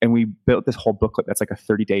we built this whole booklet that's like a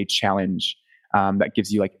 30-day challenge that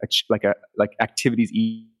gives you like activities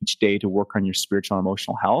each day to work on your spiritual and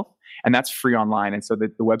emotional health. and that's free online. And so the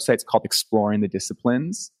website's called Exploring the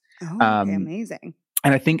Disciplines. Oh, okay, amazing.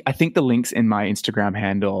 And I think the link's in my Instagram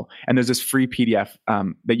handle, and there's this free PDF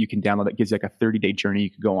that you can download that gives you like a 30-day journey you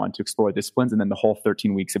could go on to explore the disciplines, and then the whole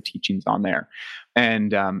 13 weeks of teachings on there.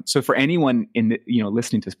 And so for anyone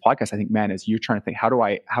listening to this podcast, I think, man, as you're trying to think, how do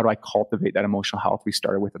I cultivate that emotional health we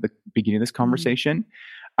started with at the beginning of this conversation?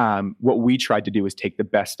 What we tried to do is take the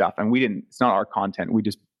best stuff, and it's not our content. We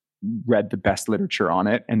just read the best literature on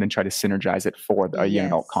it and then try to synergize it for the young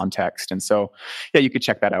adult context. And so, yeah, you could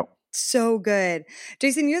check that out. So good.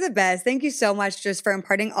 Jason, you're the best. Thank you so much just for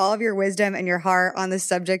imparting all of your wisdom and your heart on this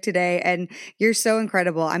subject today. And you're so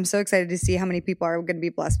incredible. I'm so excited to see how many people are going to be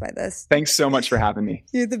blessed by this. Thanks so much for having me.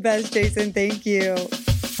 You're the best, Jason. Thank you.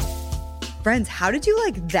 Friends, how did you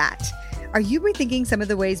like that? Are you rethinking some of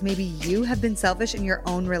the ways maybe you have been selfish in your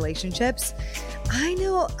own relationships? I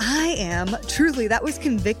know I am. Truly, that was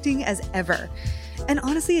convicting as ever. And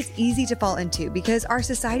honestly, it's easy to fall into because our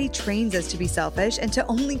society trains us to be selfish and to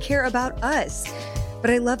only care about us.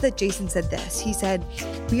 But I love that Jason said this. He said,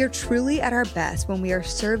 "We are truly at our best when we are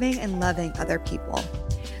serving and loving other people."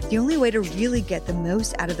 The only way to really get the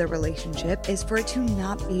most out of the relationship is for it to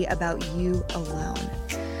not be about you alone.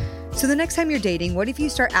 So the next time you're dating, what if you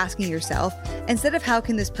start asking yourself, instead of how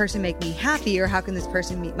can this person make me happy or how can this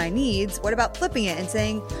person meet my needs, what about flipping it and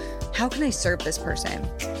saying, how can I serve this person?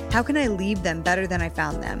 How can I leave them better than I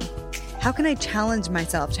found them? How can I challenge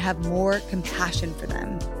myself to have more compassion for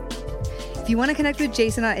them? If you want to connect with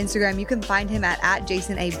Jason on Instagram, you can find him at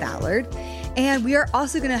Jason A. Ballard. And we are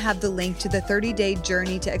also going to have the link to the 30-day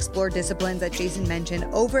journey to explore disciplines that Jason mentioned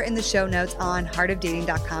over in the show notes on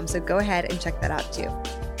heartofdating.com. So go ahead and check that out too.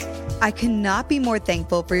 I cannot be more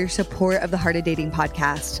thankful for your support of the Heart of Dating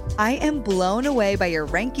podcast. I am blown away by your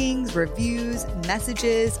rankings, reviews,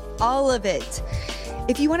 messages, all of it.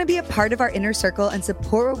 If you want to be a part of our inner circle and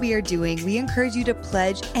support what we are doing, we encourage you to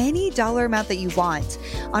pledge any dollar amount that you want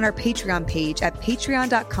on our Patreon page at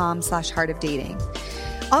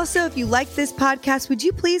patreon.com/heartofdating. Also, if you like this podcast, would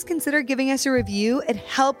you please consider giving us a review? It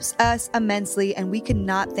helps us immensely, and we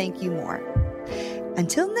cannot thank you more.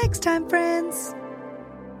 Until next time, friends.